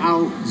zoom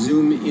out,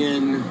 zoom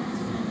in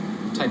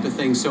type of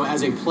thing. So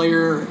as a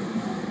player,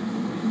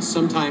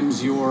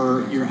 sometimes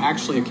you're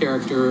actually a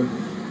character,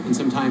 and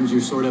sometimes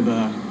you're sort of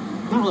not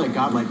really a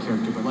godlike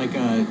character, but like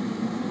a,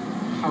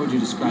 how would you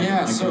describe it?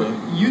 Yeah, Like so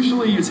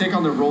usually you take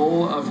on the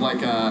role of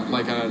like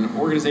an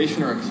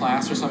organization or a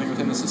class or something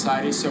within the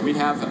society. So we'd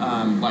have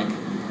like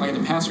in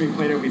the past when we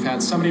played it, we've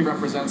had somebody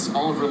represents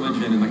all of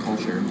religion in the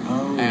culture.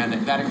 Oh, and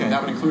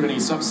that would include any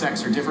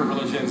subsects or different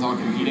religions all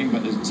competing,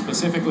 but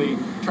specifically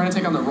trying to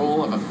take on the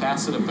role of a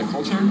facet of the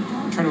culture,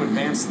 trying to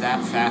advance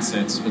that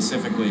facet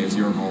specifically as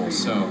your role.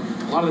 So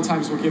a lot of the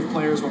times we'll give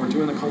players, when we're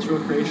doing the cultural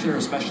creation, or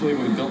especially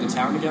when we build a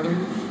town together,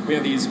 we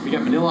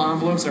get manila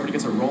envelopes, everybody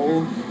gets a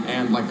role,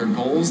 and like their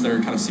goals, they're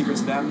kind of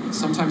secrets to them.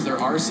 Sometimes there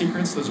are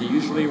secrets. Those are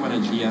usually when a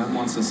GM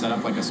wants to set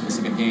up like a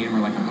specific game or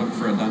like a hook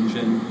for a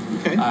dungeon.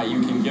 Okay.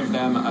 You can give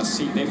them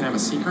they can have a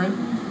secret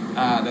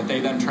that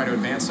they then try to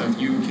advance. So if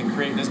you can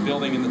create this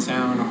building in the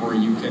town, or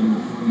you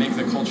can make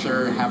the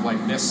culture have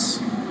like this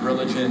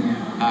religion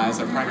as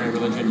a primary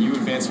religion, you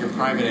advance your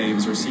private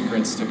aims or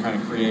secrets to kind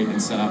of create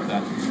and set up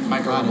that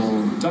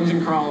micro-level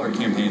dungeon crawl or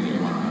campaign that you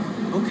want to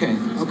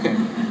have. Okay.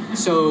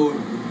 So,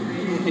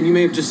 and you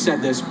may have just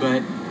said this,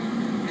 but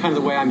kind of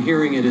the way I'm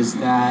hearing it is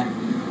that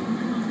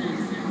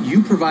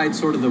you provide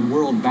sort of the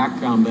world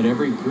background, but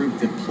every group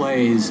that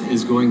plays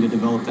is going to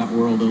develop that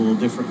world a little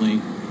differently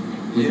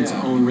with its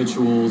own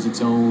rituals, its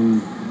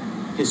own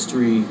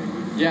history.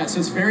 Yeah, so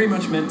it's very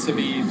much meant to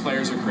be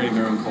players are creating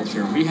their own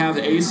culture. We have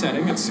a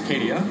setting, it's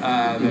Cicadia,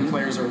 that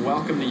players are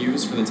welcome to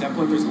use for the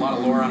template. There's a lot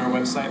of lore on our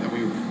website that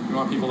we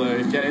want people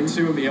to get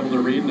into and be able to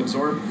read and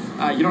absorb.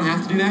 You don't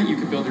have to do that. You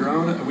can build your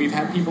own. We've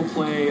had people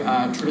play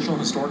traditional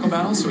historical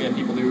battles, so we had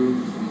people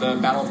do the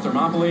Battle of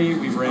Thermopylae.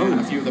 We've ran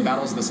a few of the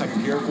battles of the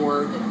Second Punic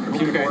War,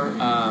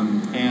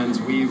 and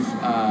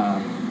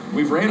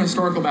we've ran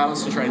historical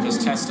battles to try to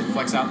just test and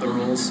flex out the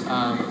rules.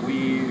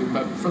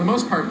 But for the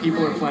most part,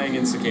 people are playing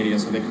in Cicadia,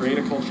 so they create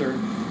a culture,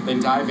 they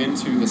dive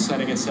into the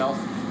setting itself,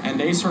 and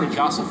they sort of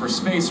jostle for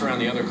space around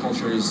the other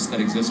cultures that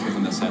exist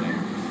within the setting.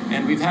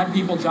 And we've had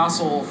people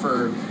jostle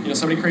for,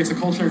 somebody creates a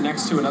culture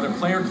next to another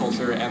player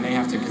culture, and they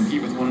have to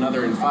compete with one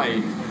another and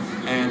fight.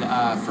 And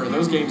for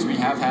those games, we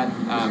have had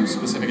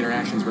specific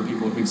interactions where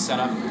we've set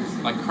up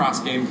like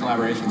cross-game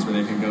collaborations where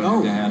they can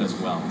go head-to-head as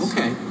well.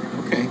 Okay.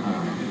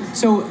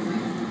 So,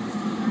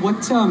 what?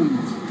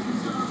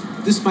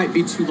 This might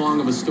be too long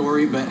of a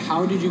story, but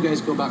how did you guys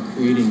go about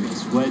creating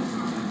this?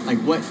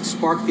 What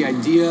sparked the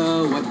idea?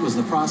 What was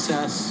the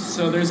process?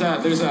 So there's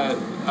a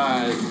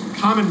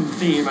common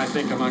theme, I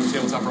think, among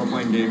tabletop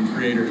role-playing game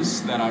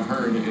creators that I've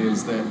heard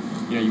is that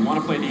you want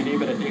to play D&D,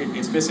 but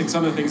it's missing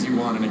some of the things you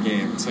want in a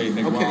game. So you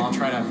think, well, I'll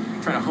try to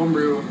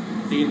homebrew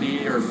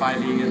D&D or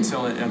 5e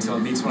until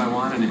it meets what I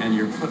want, and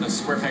you're putting a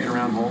square peg in a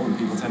round hole, and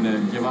people tend to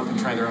give up and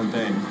try their own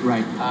thing.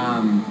 Right.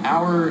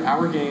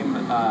 Our game.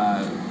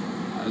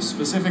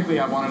 Specifically,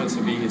 I wanted it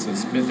to be, it's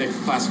a mythic,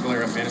 classical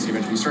era fantasy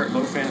adventure. You start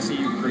low fantasy,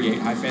 you create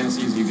high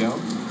fantasy as you go,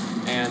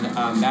 and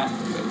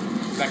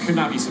that could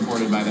not be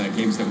supported by the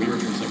games that we were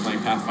traditionally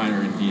playing,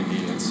 Pathfinder and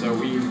D&D. And so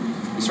we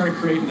started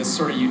creating this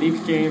sort of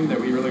unique game that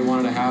we really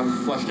wanted to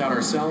have fleshed out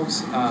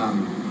ourselves,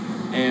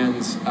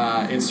 and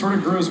it sort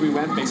of grew as we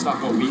went based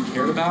off what we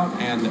cared about,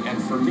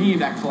 and for me,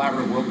 that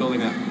collaborative world building,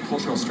 that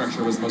cultural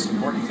structure was the most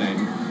important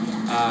thing.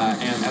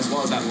 And as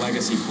well as that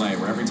legacy play,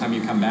 where every time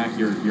you come back,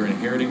 you're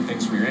inheriting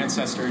things from your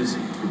ancestors,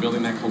 you're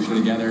building that culture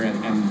together,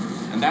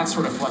 and And that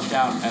sort of fleshed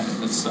out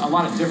a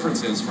lot of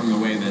differences from the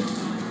way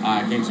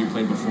that games we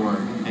played before.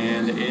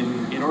 And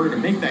in order to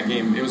make that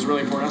game, it was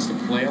really important to us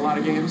to play a lot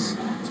of games.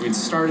 So we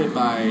started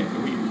by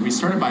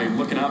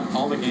looking up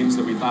all the games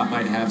that we thought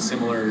might have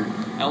similar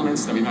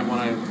elements that we might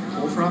want to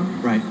pull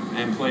from. Right.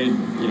 And played,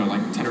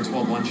 like 10 or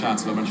 12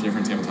 one-shots of a bunch of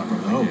different tabletop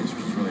role-playing games,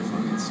 which was really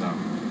fun.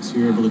 So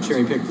you were able to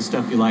cherry pick the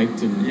stuff you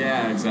liked and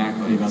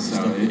exactly. About the so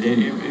stuff you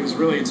didn't. it was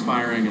really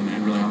inspiring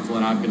and really helpful,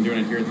 and I've been doing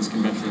it here at this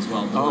convention as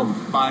well.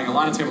 We're buying a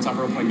lot of tabletop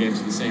role-playing games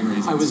for the same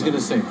reason. I was going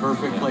to say,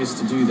 perfect place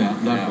to do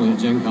that, definitely at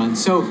Gen Con.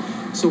 So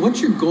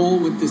what's your goal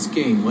with this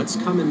game? What's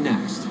coming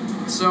next?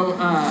 So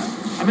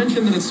I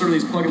mentioned that it's sort of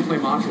these plug-and-play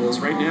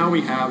modules. Right now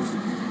we have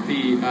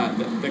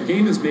the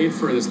game is made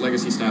for this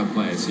legacy-style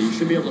play, so you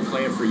should be able to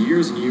play it for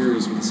years and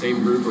years with the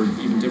same group or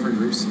even different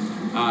groups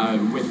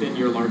within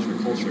your larger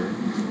culture.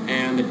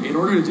 And in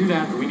order to do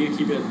that, we need to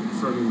keep it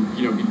from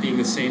being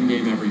the same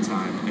game every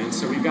time. And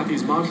so we've got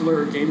these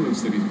modular game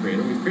loops that we've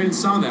created. We've created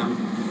some of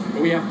them,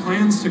 but we have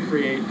plans to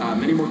create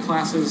many more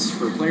classes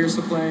for players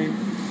to play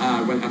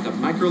at the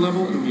micro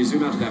level, and when you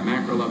zoom out to that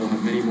macro level,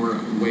 have many more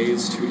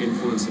ways to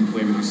influence and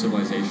play with your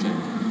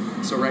civilization.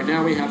 So right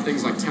now we have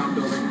things like town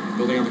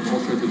building on the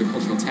culture through the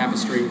cultural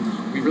tapestry.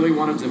 We really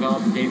want to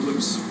develop game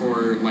loops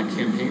for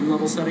campaign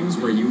level settings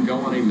where you go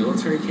on a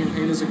military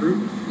campaign as a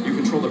group, you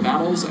control the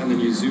battles, and then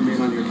you zoom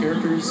in on your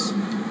characters.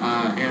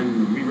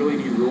 And we really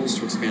need rules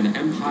to expand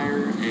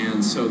empire,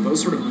 and so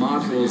those sort of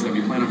modules that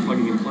we plan on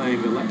plugging and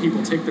playing that let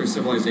people take their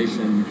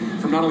civilization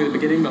from not only the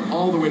beginning but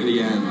all the way to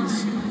the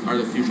ends are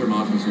the future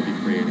modules we'll be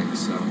creating.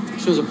 So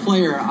as a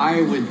player,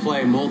 I would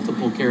play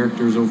multiple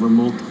characters over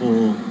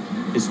multiple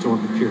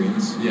historical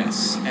periods.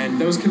 Yes, and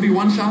those could be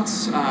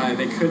one-shots.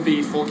 They could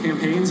be full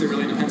campaigns. It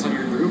really depends on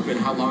your group and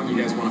how long you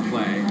guys want to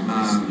play.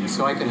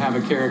 So I could have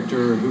a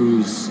character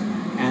whose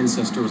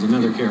ancestor was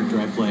another character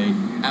I played.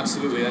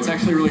 Absolutely, that's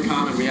actually really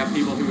common. We have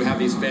people who have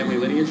these family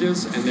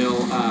lineages, and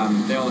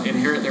they'll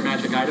inherit their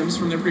magic items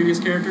from their previous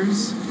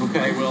characters.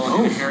 Okay. They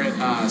will inherit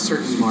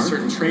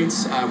certain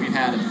traits. We've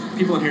had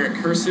people inherit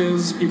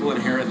curses. People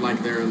inherit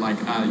their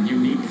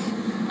unique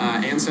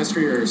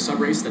ancestry or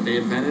subrace that they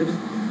invented.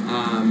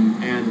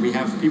 And we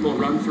have people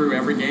run through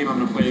every game. I'm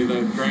going to play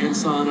the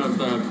grandson of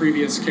the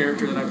previous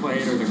character that I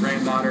played, or the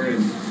granddaughter,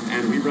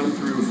 and we run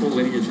through full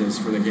lineages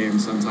for the game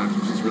sometimes,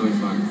 which is really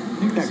fun.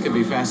 I think that could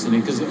be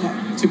fascinating,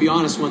 because to be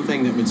honest, one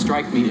thing that would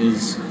strike me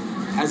is,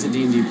 as a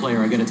D&D player,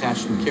 I get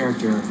attached to a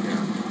character,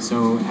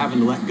 so having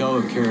to let go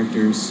of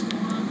characters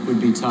would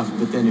be tough,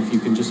 but then if you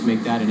can just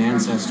make that an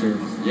ancestor,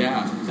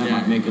 that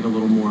might make it a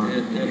little more...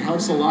 It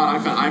helps a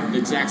lot. I have the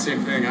exact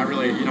same thing. I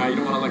really, you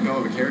don't want to let go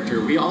of a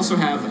character. We also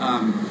have,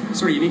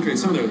 sort of uniquely,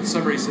 some of the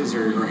subraces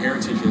or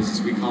heritages,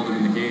 as we call them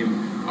in the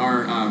game,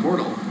 are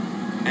mortal.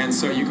 And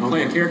so you can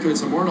play a character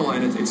that's immortal,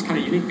 and it's kind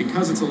of unique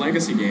because it's a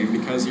legacy game,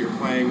 because you're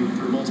playing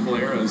through multiple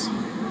eras.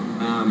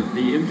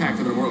 The impact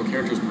of an immortal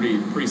character is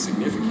pretty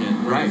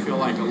significant. Where I feel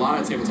like a lot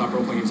of tabletop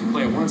role-playing games, you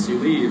play it once, you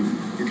leave,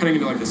 you're cutting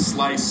into the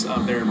slice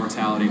of their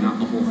immortality, not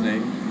the whole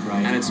thing.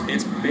 Right. And it's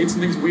made some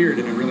things weird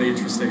in a really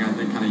interesting, I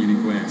think, kind of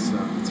unique way. So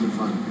it's been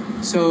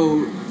fun.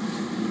 So,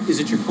 is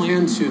it your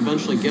plan to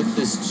eventually get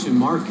this to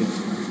market?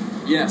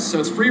 Yes. So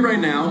it's free right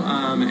now,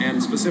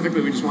 and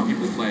specifically, we just want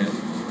people to play it.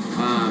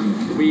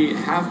 We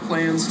have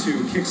plans to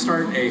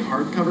kickstart a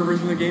hardcover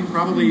version of the game,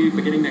 probably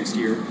beginning next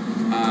year.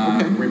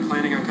 We're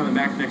planning on coming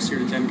back next year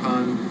to Gen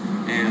Con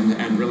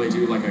and really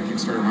do a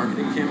Kickstarter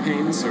marketing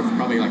campaign. So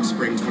probably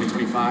spring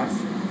 2025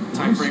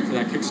 timeframe for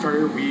that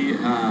Kickstarter.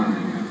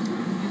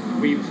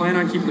 We plan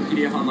on keeping the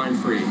PDF online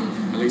free,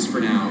 at least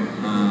for now.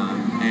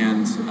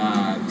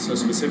 So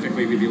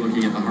specifically, we'd be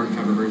looking at the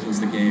hardcover versions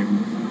of the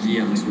game.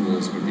 GM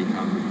tools would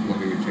become what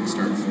we would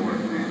Kickstart for.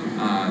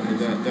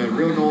 The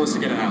real goal is to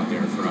get it out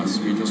there for us.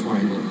 We just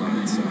want people to play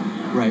it. So.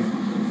 Right.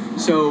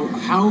 So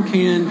how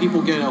can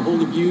people get a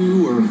hold of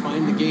you or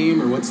find the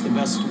game, or what's the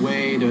best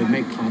way to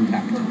make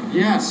contact?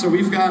 Yeah, so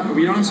we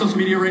don't have social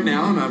media right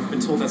now, and I've been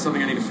told that's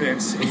something I need to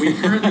fix. We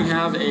currently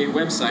have a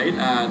website,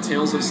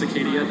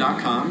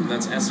 talesofcicadia.com.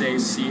 That's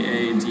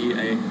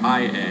SACADIA.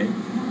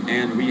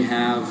 And we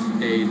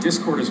have a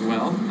Discord as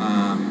well,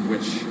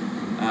 which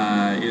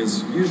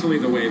is usually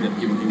the way that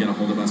people can get a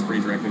hold of us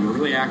pretty directly. We're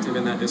really active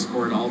in that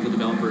Discord, all the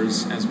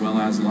developers, as well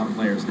as a lot of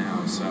players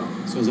now. So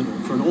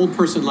for an old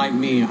person like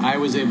me, I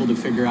was able to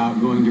figure out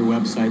going to your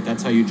website,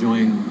 that's how you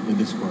join the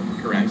Discord.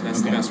 Correct.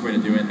 That's the best way to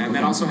do it. And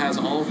that also has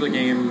all of the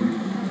game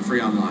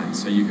free online.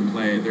 So you can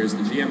play, there's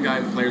the GM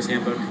guide, the player's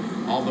handbook,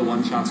 all the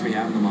one-shots we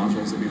have and the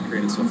modules that we've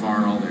created so far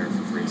are all there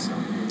for free.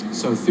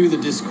 So through the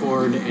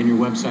Discord and your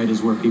website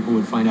is where people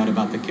would find out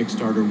about the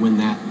Kickstarter when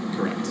that...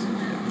 Correct.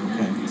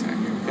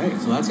 Okay,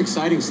 so that's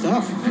exciting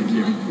stuff. Thank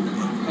you.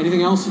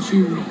 Anything else that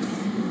you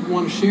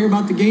want to share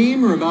about the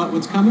game or about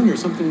what's coming, or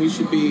something we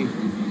should be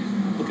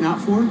looking out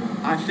for?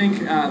 I think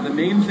the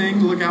main thing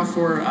to look out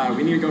for,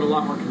 we need to go to a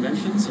lot more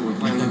conventions, and we're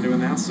planning on doing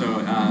that. So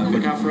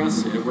look out for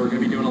us. We're going to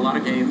be doing a lot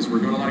of games. We're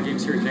doing a lot of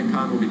games here at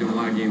GenCon. We'll be doing a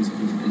lot of games at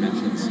future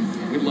conventions.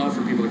 We'd love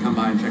for people to come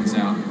by and check us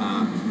out.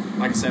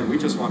 Like like I said, we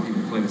just want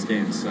people to play this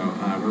game. So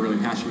we're really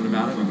passionate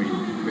about it, and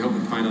we hope to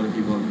find other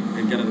people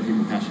and get other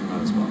people passionate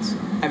about it as well. So.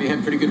 Have you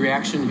had pretty good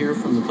reaction here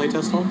from the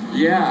playtest hall?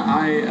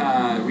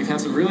 Yeah, we've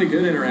had some really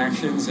good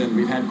interactions, and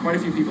we've had quite a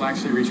few people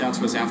actually reach out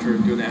to us after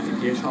doing the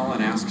FEPH hall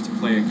and ask to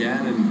play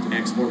again and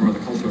explore more of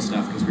the cultural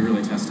stuff, because we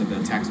really tested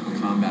the tactical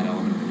combat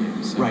element of the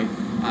game. So, right.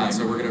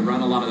 So we're going to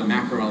run a lot of the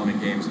macro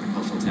element games with the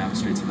cultural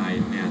tapestry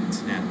tonight,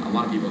 and a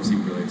lot of people have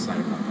seemed really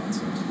excited about that.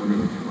 So we're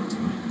really looking forward to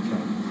it.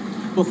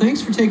 Well,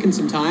 thanks for taking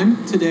some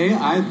time today.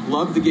 I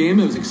loved the game.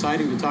 It was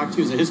exciting to talk to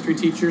you as a history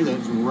teacher.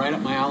 That's right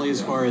up my alley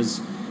as far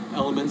as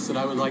elements that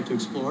I would like to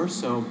explore.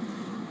 So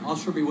I'll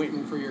sure be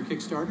waiting for your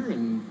Kickstarter,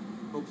 and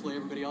hopefully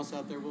everybody else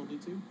out there will do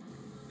too.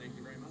 Thank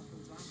you very much for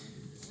the time.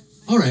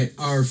 All right,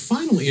 our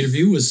final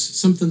interview was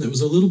something that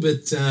was a little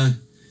bit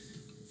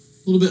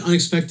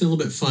unexpected, a little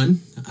bit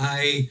fun.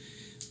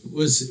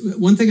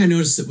 One thing I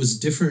noticed that was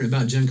different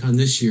about GenCon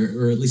this year,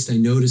 or at least I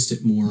noticed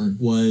it more,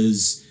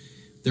 was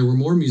there were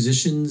more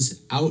musicians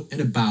out and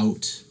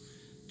about,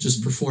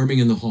 just performing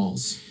in the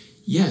halls.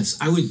 Yes,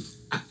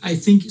 I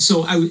think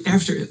so. I would,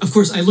 after, of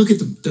course, I look at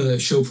the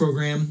show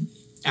program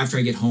after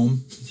I get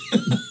home,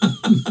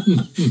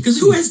 because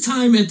who has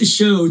time at the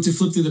show to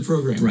flip through the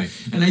program? Right.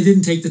 And I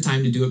didn't take the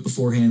time to do it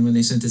beforehand when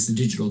they sent us the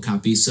digital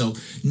copy. So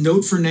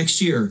note for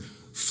next year: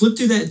 flip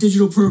through that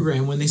digital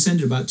program when they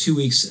send it about 2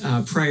 weeks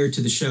prior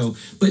to the show.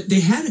 But they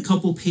had a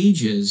couple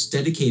pages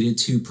dedicated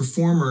to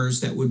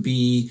performers that would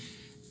be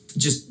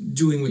just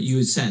doing what you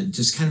had said,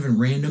 just kind of in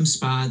random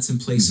spots and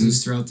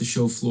places throughout the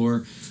show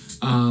floor,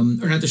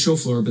 or not the show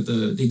floor, but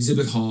the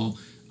exhibit hall,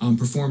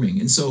 performing.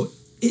 And so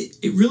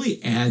it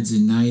really adds a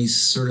nice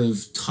sort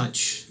of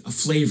touch, a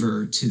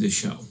flavor to the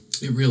show.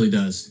 It really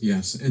does,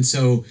 yes. And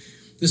so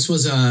this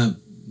was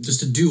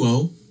just a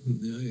duo,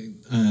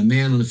 a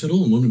man on a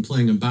fiddle and a woman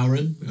playing a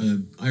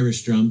bowrin,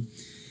 Irish drum.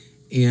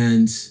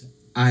 And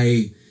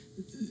I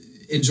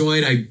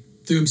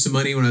threw him some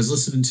money when I was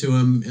listening to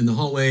him in the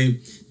hallway,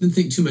 didn't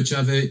think too much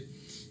of it.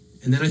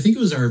 And then I think it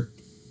was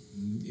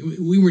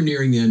we were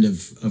nearing the end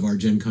of our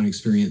Gen Con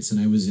experience, and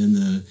I was in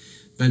the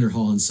vendor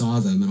hall and saw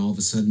them, and all of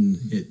a sudden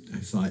I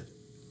thought,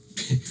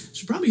 I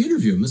should probably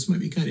interview him. This might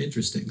be kind of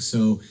interesting.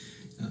 So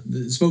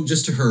spoke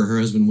just to her. Her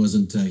husband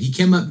wasn't, he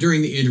came up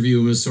during the interview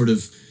and was sort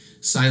of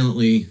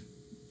silently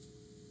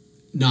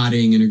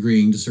nodding and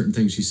agreeing to certain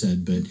things she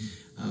said. But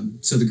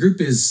so the group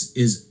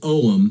is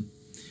Ogham,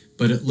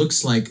 but it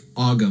looks like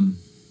Ogham,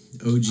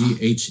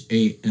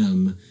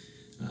 Ogham,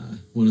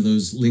 one of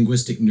those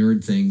linguistic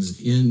nerd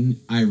things in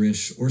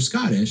Irish or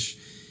Scottish.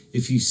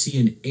 If you see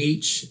an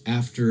H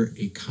after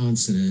a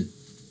consonant,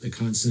 the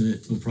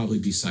consonant will probably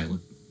be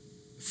silent.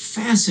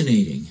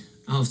 Fascinating.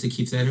 I'll have to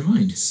keep that in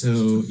mind.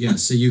 So yeah,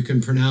 so you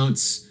can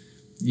pronounce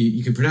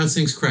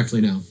things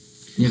correctly now.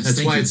 Yes,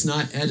 that's why it's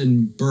not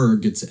Edinburgh,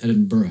 it's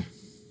Edinburgh.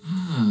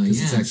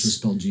 Because it's actually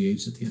spelled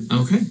GH at the end.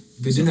 Okay,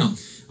 good to know.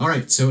 All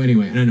right, so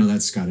anyway, and I know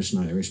that's Scottish,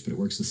 not Irish, but it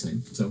works the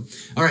same. So,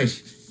 all right,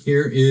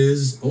 here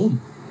is Ogham.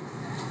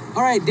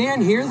 All right,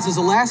 Dan here. This is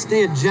the last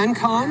day of Gen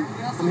Con.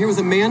 I'm here with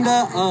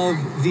Amanda of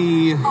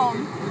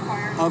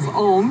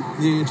Ogham,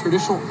 the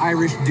traditional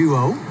Irish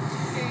duo.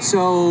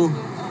 So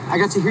I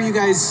got to hear you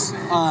guys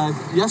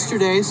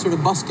yesterday sort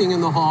of busking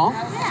in the hall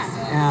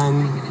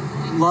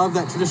and love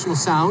that traditional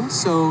sound.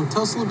 So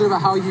tell us a little bit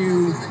about how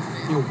you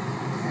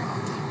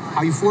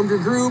formed your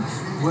group,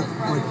 what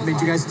made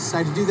you guys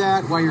decide to do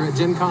that, why you're at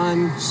Gen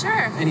Con.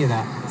 Sure. Any of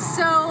that.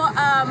 So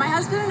my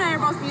husband and I are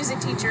both music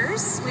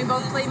teachers. We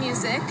both play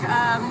music.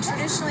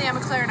 Traditionally, I'm a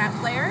clarinet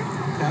player.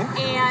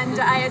 Okay. And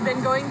I had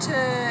been going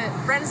to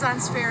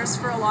Renaissance fairs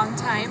for a long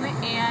time,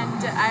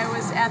 and I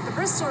was at the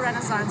Bristol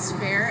Renaissance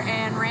Fair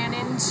and ran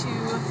into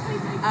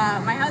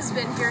my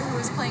husband here, who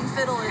was playing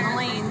fiddle in the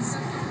lanes.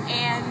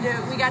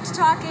 And we got to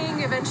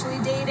talking, eventually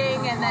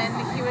dating, and then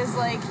he was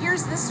like,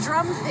 here's this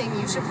drum thing,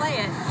 you should play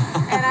it.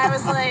 And I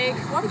was like,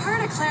 what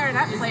part of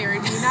clarinet player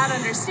do you not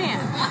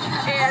understand?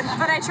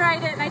 But I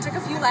tried it, and I took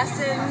a few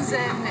lessons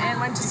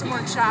and went to some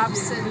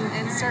workshops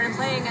and started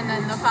playing. And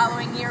then the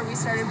following year, we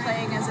started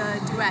playing as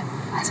a duet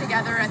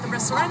together at the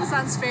Bristol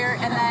Renaissance Fair.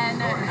 And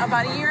then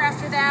about a year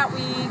after that,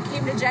 we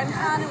came to Gen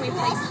Con and we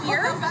played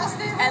here.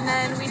 And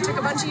then we took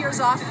a bunch of years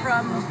off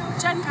from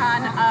Gen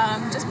Con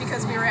just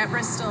because we were at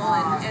Bristol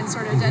and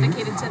sort of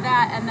dedicated to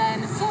that. And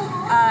then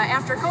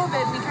after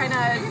COVID, we kind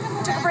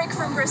of took a break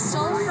from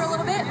Bristol for a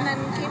little bit and then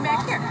came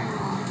back here.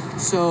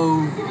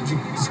 So, you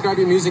describe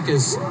your music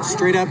as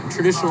straight up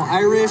traditional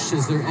Irish.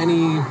 Is there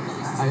any,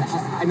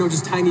 I know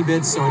just tiny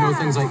bits, so I know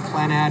things like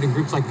Clanad and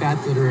groups like that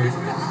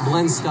are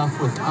blend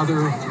stuff with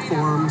other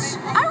forms.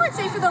 I would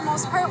say for the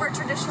most part, we're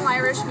traditional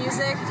Irish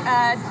music.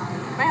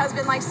 My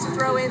husband likes to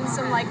throw in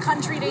some like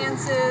country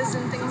dances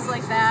and things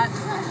like that.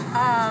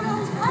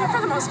 But for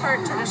the most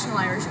part, traditional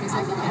Irish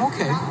music.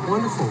 Okay,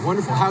 wonderful.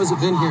 How has it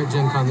been here at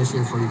Gen Con this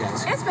year for you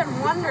guys? It's been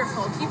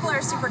wonderful. People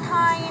are super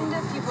kind.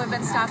 People have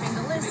been stopping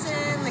to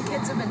listen. The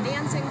kids have been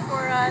dancing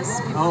for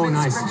us. People have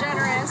been super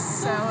generous.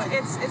 So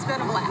it's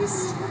been a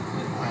blast.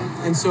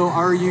 And so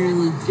are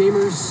you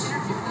gamers?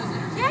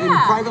 Yeah, in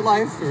private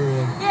life?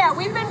 Or? Yeah,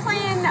 we've been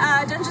playing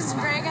Dungeons &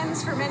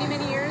 Dragons for many,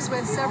 many years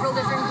with several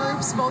different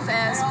groups, both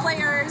as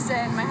players,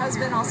 and my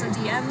husband also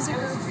DMs a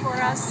group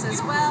for us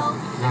as well.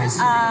 Nice.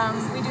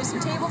 We do some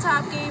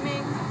tabletop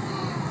gaming.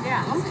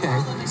 Yeah.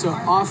 Okay. So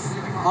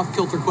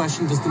off-kilter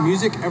question, does the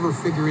music ever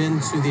figure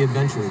into the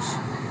adventures?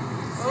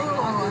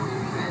 Oh,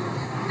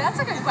 that's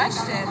a good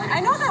question.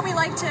 I know that we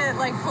like to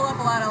pull up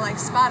a lot of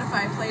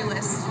Spotify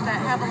playlists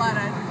that have a lot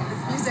of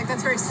music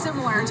that's very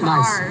similar to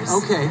ours.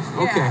 Okay.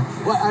 Yeah.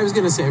 Well, I was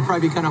gonna say it'd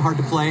probably be kind of hard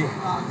to play.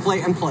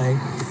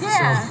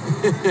 Yeah. So.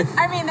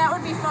 I mean, that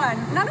would be fun.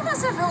 None of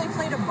us have really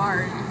played a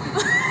bard.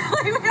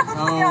 We don't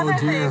play other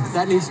dear, things.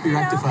 that needs to be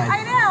rectified.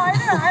 I know.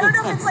 I don't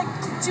know if it's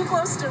too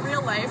close to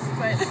real life,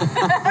 but.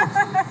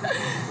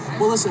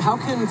 Well, listen, how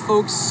can if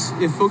folks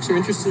are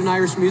interested in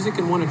Irish music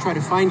and want to try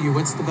to find you,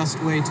 what's the best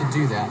way to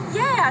do that?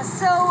 Yeah,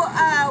 so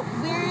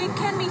we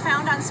can be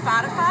found on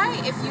Spotify.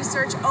 If you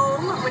search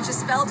OHM, which is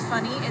spelled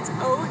funny, it's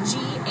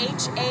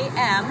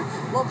OGHAM,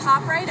 we'll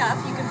pop right up.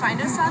 You can find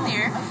us on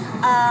there.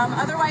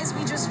 Otherwise,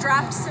 we just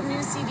dropped some new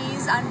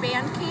CDs on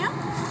Bandcamp,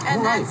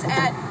 and that's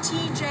at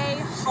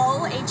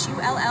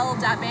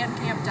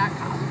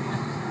tjhull.bandcamp.com.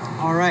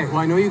 All right. Well,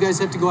 I know you guys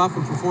have to go off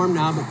and perform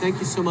now, but thank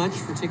you so much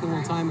for taking a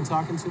little time and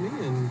talking to me,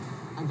 and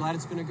I'm glad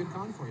it's been a good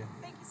con for you.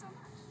 Thank you so much.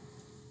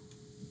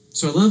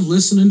 So I love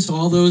listening to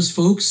all those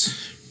folks,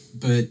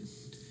 but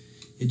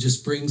it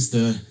just brings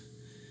the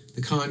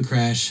con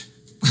crash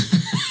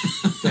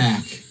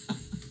back.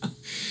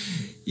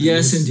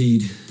 Yes,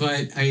 indeed.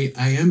 But I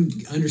am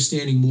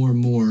understanding more and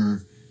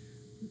more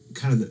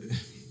kind of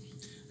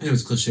I know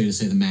it's cliche to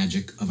say the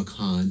magic of a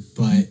con,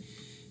 but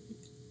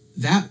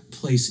that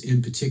place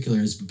in particular,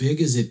 as big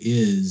as it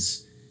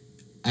is,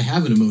 I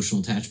have an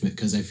emotional attachment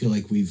because I feel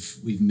like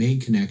we've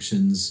made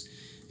connections.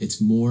 It's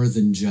more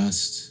than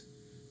just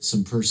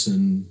some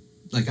person.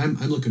 Like I'm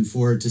looking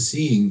forward to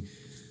seeing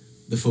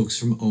the folks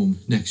from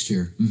OHM next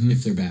year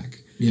if they're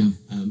back. Yeah.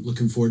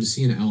 Looking forward to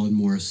seeing Alan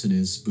Morris in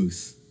his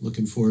booth.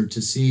 Looking forward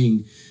to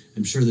seeing,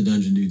 I'm sure the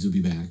Dungeon Dudes will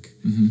be back.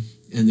 Mm-hmm.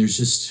 And there's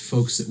just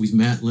folks that we've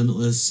met,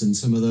 Limitless, and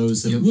some of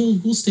those that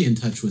we'll stay in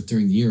touch with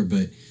during the year,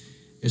 but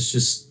it's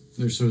just,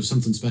 there's sort of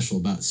something special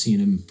about seeing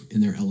them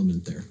in their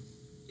element there.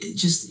 It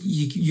just,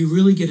 you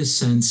really get a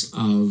sense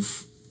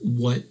of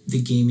what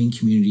the gaming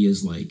community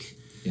is like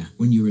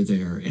when you were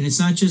there. And it's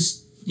not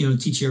just,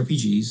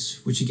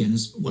 TTRPGs, which again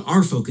is what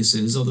our focus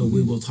is, although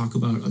we will talk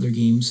about other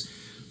games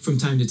from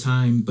time to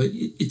time, but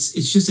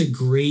it's just a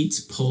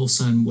great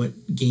pulse on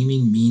what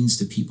gaming means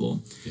to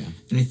people. Yeah.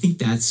 And I think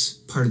that's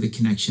part of the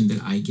connection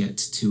that I get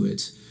to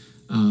it.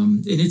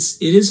 And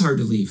it is hard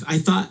to leave.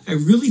 I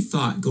really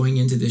thought going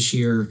into this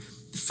year,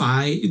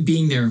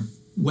 being there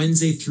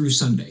Wednesday through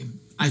Sunday,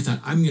 I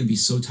thought I'm going to be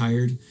so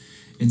tired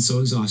and so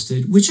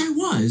exhausted, which I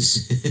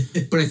was,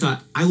 but I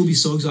thought I will be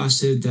so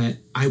exhausted that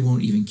I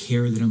won't even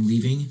care that I'm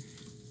leaving.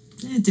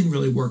 It didn't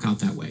really work out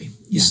that way.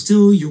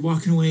 You're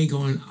walking away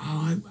going,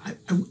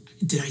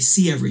 did I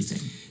see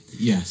everything?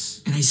 Yes.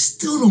 And I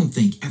still don't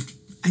think I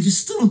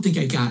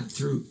got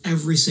through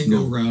every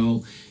single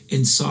row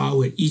and saw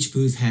what each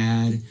booth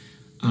had.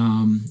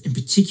 In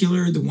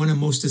particular, the one I'm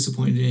most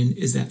disappointed in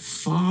is that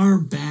far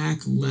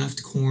back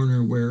left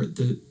corner where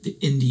the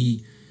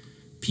indie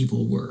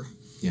people were.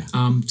 Yeah.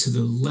 To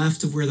the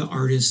left of where the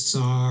artists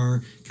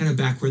are, kind of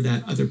back where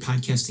that other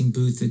podcasting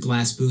booth, the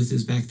glass booth,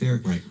 is back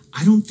there. Right.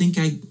 I don't think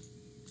I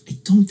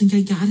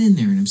got in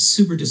there, and I'm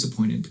super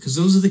disappointed because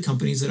those are the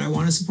companies that I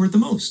want to support the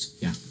most.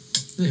 Yeah.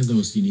 They have the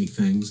most unique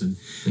things, and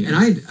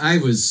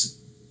it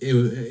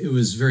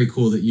was very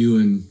cool that you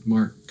and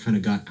Mark kind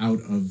of got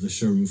out of the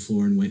showroom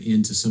floor and went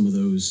into some of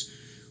those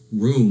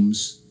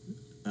rooms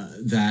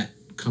that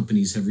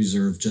companies have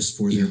reserved just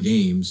for their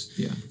games.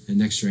 Yeah. And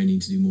next year I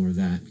need to do more of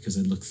that because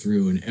I look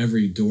through and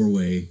every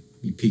doorway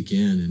you peek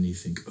in and you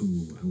think,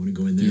 oh, I want to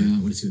go in there. I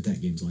want to see what that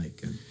game's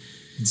like. And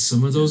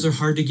some of those are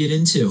hard to get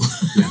into.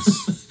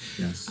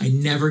 Yes. I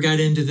never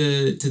got into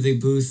the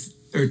booth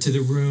or to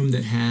the room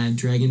that had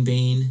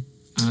Dragonbane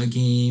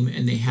game,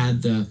 and they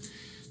had the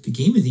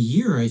game of the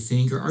year, I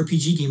think, or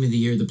RPG game of the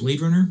year, the Blade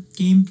Runner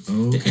game.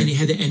 Oh, okay. And they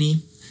had the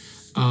ENnie.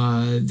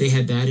 They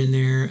had that in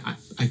there.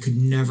 I could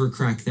never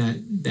crack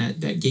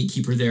that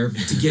gatekeeper there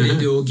to get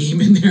into a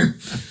game in there.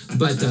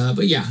 But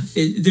yeah,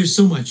 there's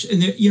so much.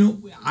 And there,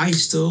 I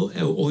still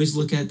always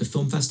look at the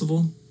film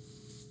festival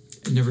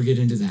and never get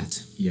into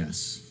that.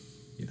 Yes.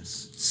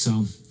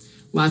 So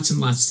lots and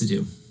lots to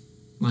do.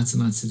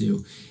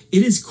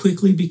 It has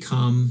quickly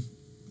become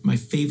my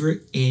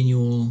favorite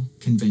annual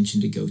convention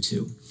to go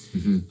to.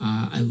 Mm-hmm.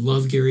 I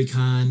love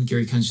GaryCon.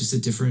 GaryCon's just a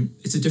different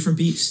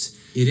beast.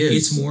 It is.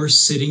 It's more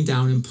sitting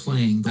down and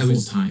playing the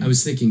whole time. I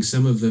was thinking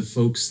some of the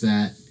folks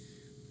that,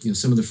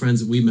 some of the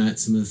friends that we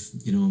met,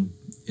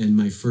 and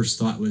my first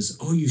thought was,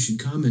 oh, you should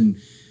come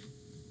and,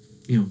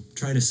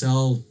 try to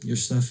sell your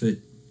stuff at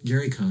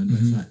GaryCon. But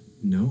I thought,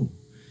 no.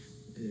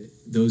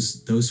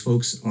 Those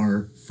folks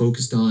are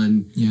focused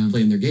on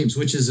playing their games,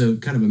 which is a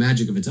kind of a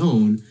magic of its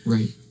own.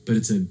 Right. But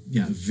it's a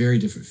very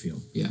different feel.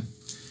 Yeah.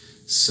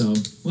 So,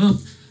 well,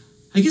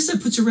 I guess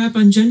that puts a wrap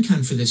on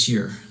GenCon for this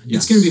year.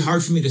 Yes. It's going to be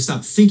hard for me to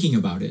stop thinking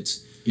about it.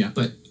 Yeah.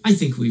 But I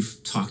think we've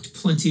talked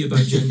plenty about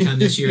GenCon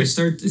this year.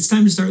 It's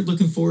time to start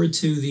looking forward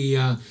to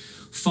the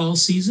fall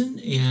season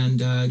and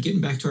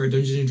getting back to our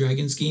Dungeons and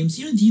Dragons games.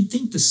 Do you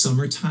think the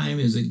summertime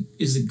is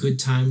a good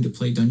time to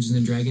play Dungeons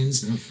and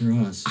Dragons? Not for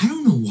us. I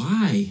don't know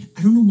why.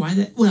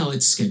 that. Well,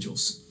 it's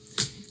schedules.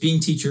 Being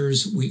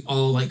teachers, we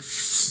all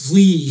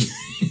flee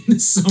in the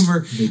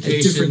summer at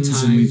different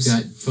times. And we've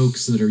got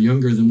folks that are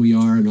younger than we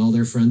are, and all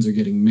their friends are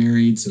getting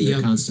married, so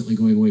they're constantly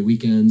going away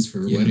weekends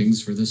for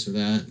weddings, for this or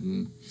that.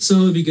 And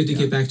so it'd be good to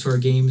get back to our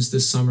games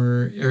this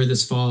summer or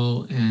this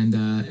fall and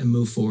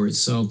move forward.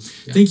 So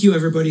thank you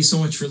everybody so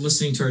much for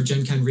listening to our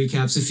GenCon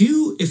recaps.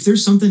 If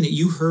there's something that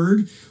you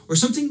heard or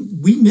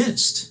something we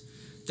missed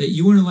that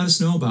you want to let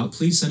us know about,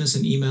 please send us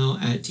an email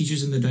at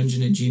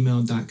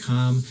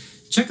teachersinthedungeon@gmail.com.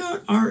 Check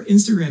out our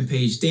Instagram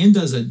page. Dan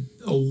does a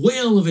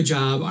whale of a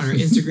job on our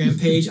Instagram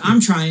page. I'm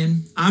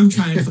trying.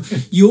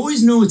 You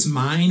always know it's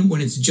mine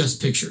when it's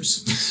just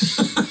pictures.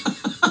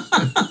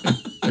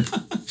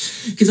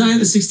 Because I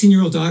have a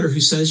 16-year-old daughter who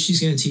says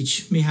she's going to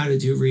teach me how to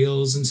do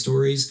reels and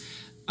stories.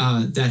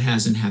 That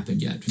hasn't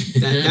happened yet.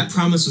 That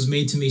promise was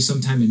made to me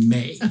sometime in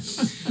May.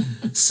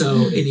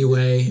 So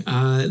anyway,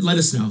 let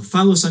us know.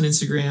 Follow us on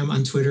Instagram,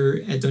 on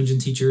Twitter at Dungeon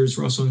Teachers.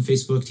 We're also on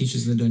Facebook,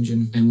 Teachers in the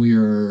Dungeon. And we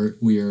are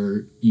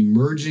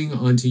emerging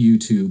onto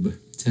YouTube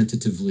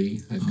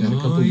tentatively. I've got a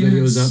couple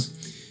videos up,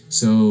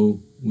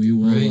 so we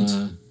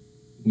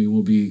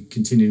will be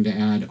continuing to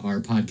add our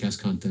podcast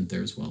content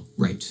there as well.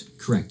 Right,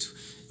 correct.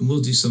 And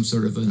we'll do some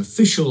sort of an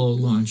official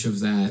launch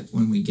of that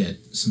when we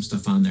get some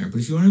stuff on there.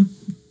 But if you want to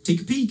take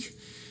a peek,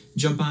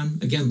 jump on.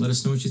 Again, let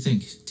us know what you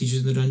think.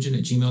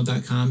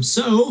 teachersinthedungeon@gmail.com.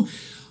 So,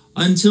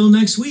 until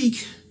next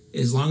week,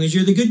 as long as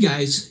you're the good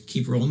guys,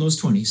 keep rolling those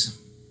 20s.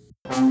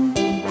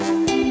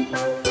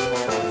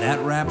 That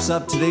wraps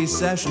up today's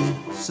session,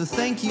 so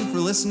thank you for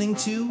listening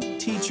to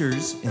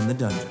Teachers in the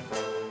Dungeon.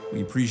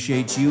 We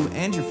appreciate you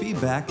and your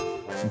feedback.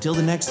 Until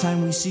the next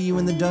time we see you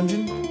in the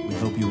dungeon, we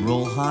hope you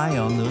roll high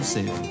on those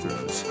saving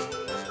throws.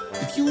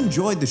 If you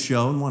enjoyed the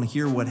show and want to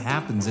hear what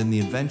happens in the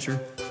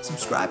adventure,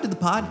 subscribe to the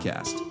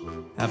podcast.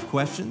 Have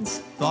questions,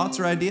 thoughts,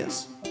 or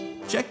ideas?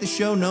 Check the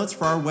show notes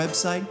for our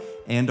website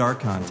and our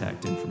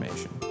contact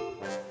information.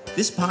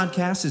 This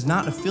podcast is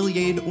not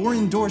affiliated or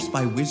endorsed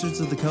by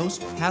Wizards of the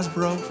Coast,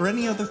 Hasbro, or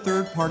any other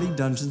third-party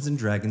Dungeons &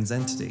 Dragons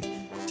entity.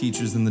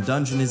 Teachers in the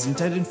Dungeon is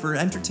intended for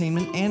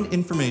entertainment and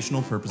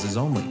informational purposes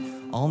only.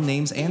 All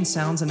names and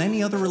sounds and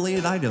any other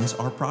related items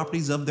are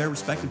properties of their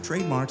respective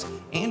trademarks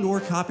and or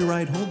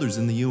copyright holders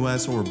in the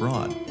US or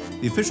abroad.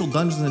 The official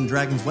Dungeons &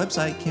 Dragons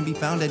website can be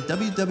found at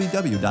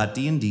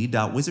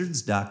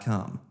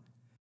www.dnd.wizards.com.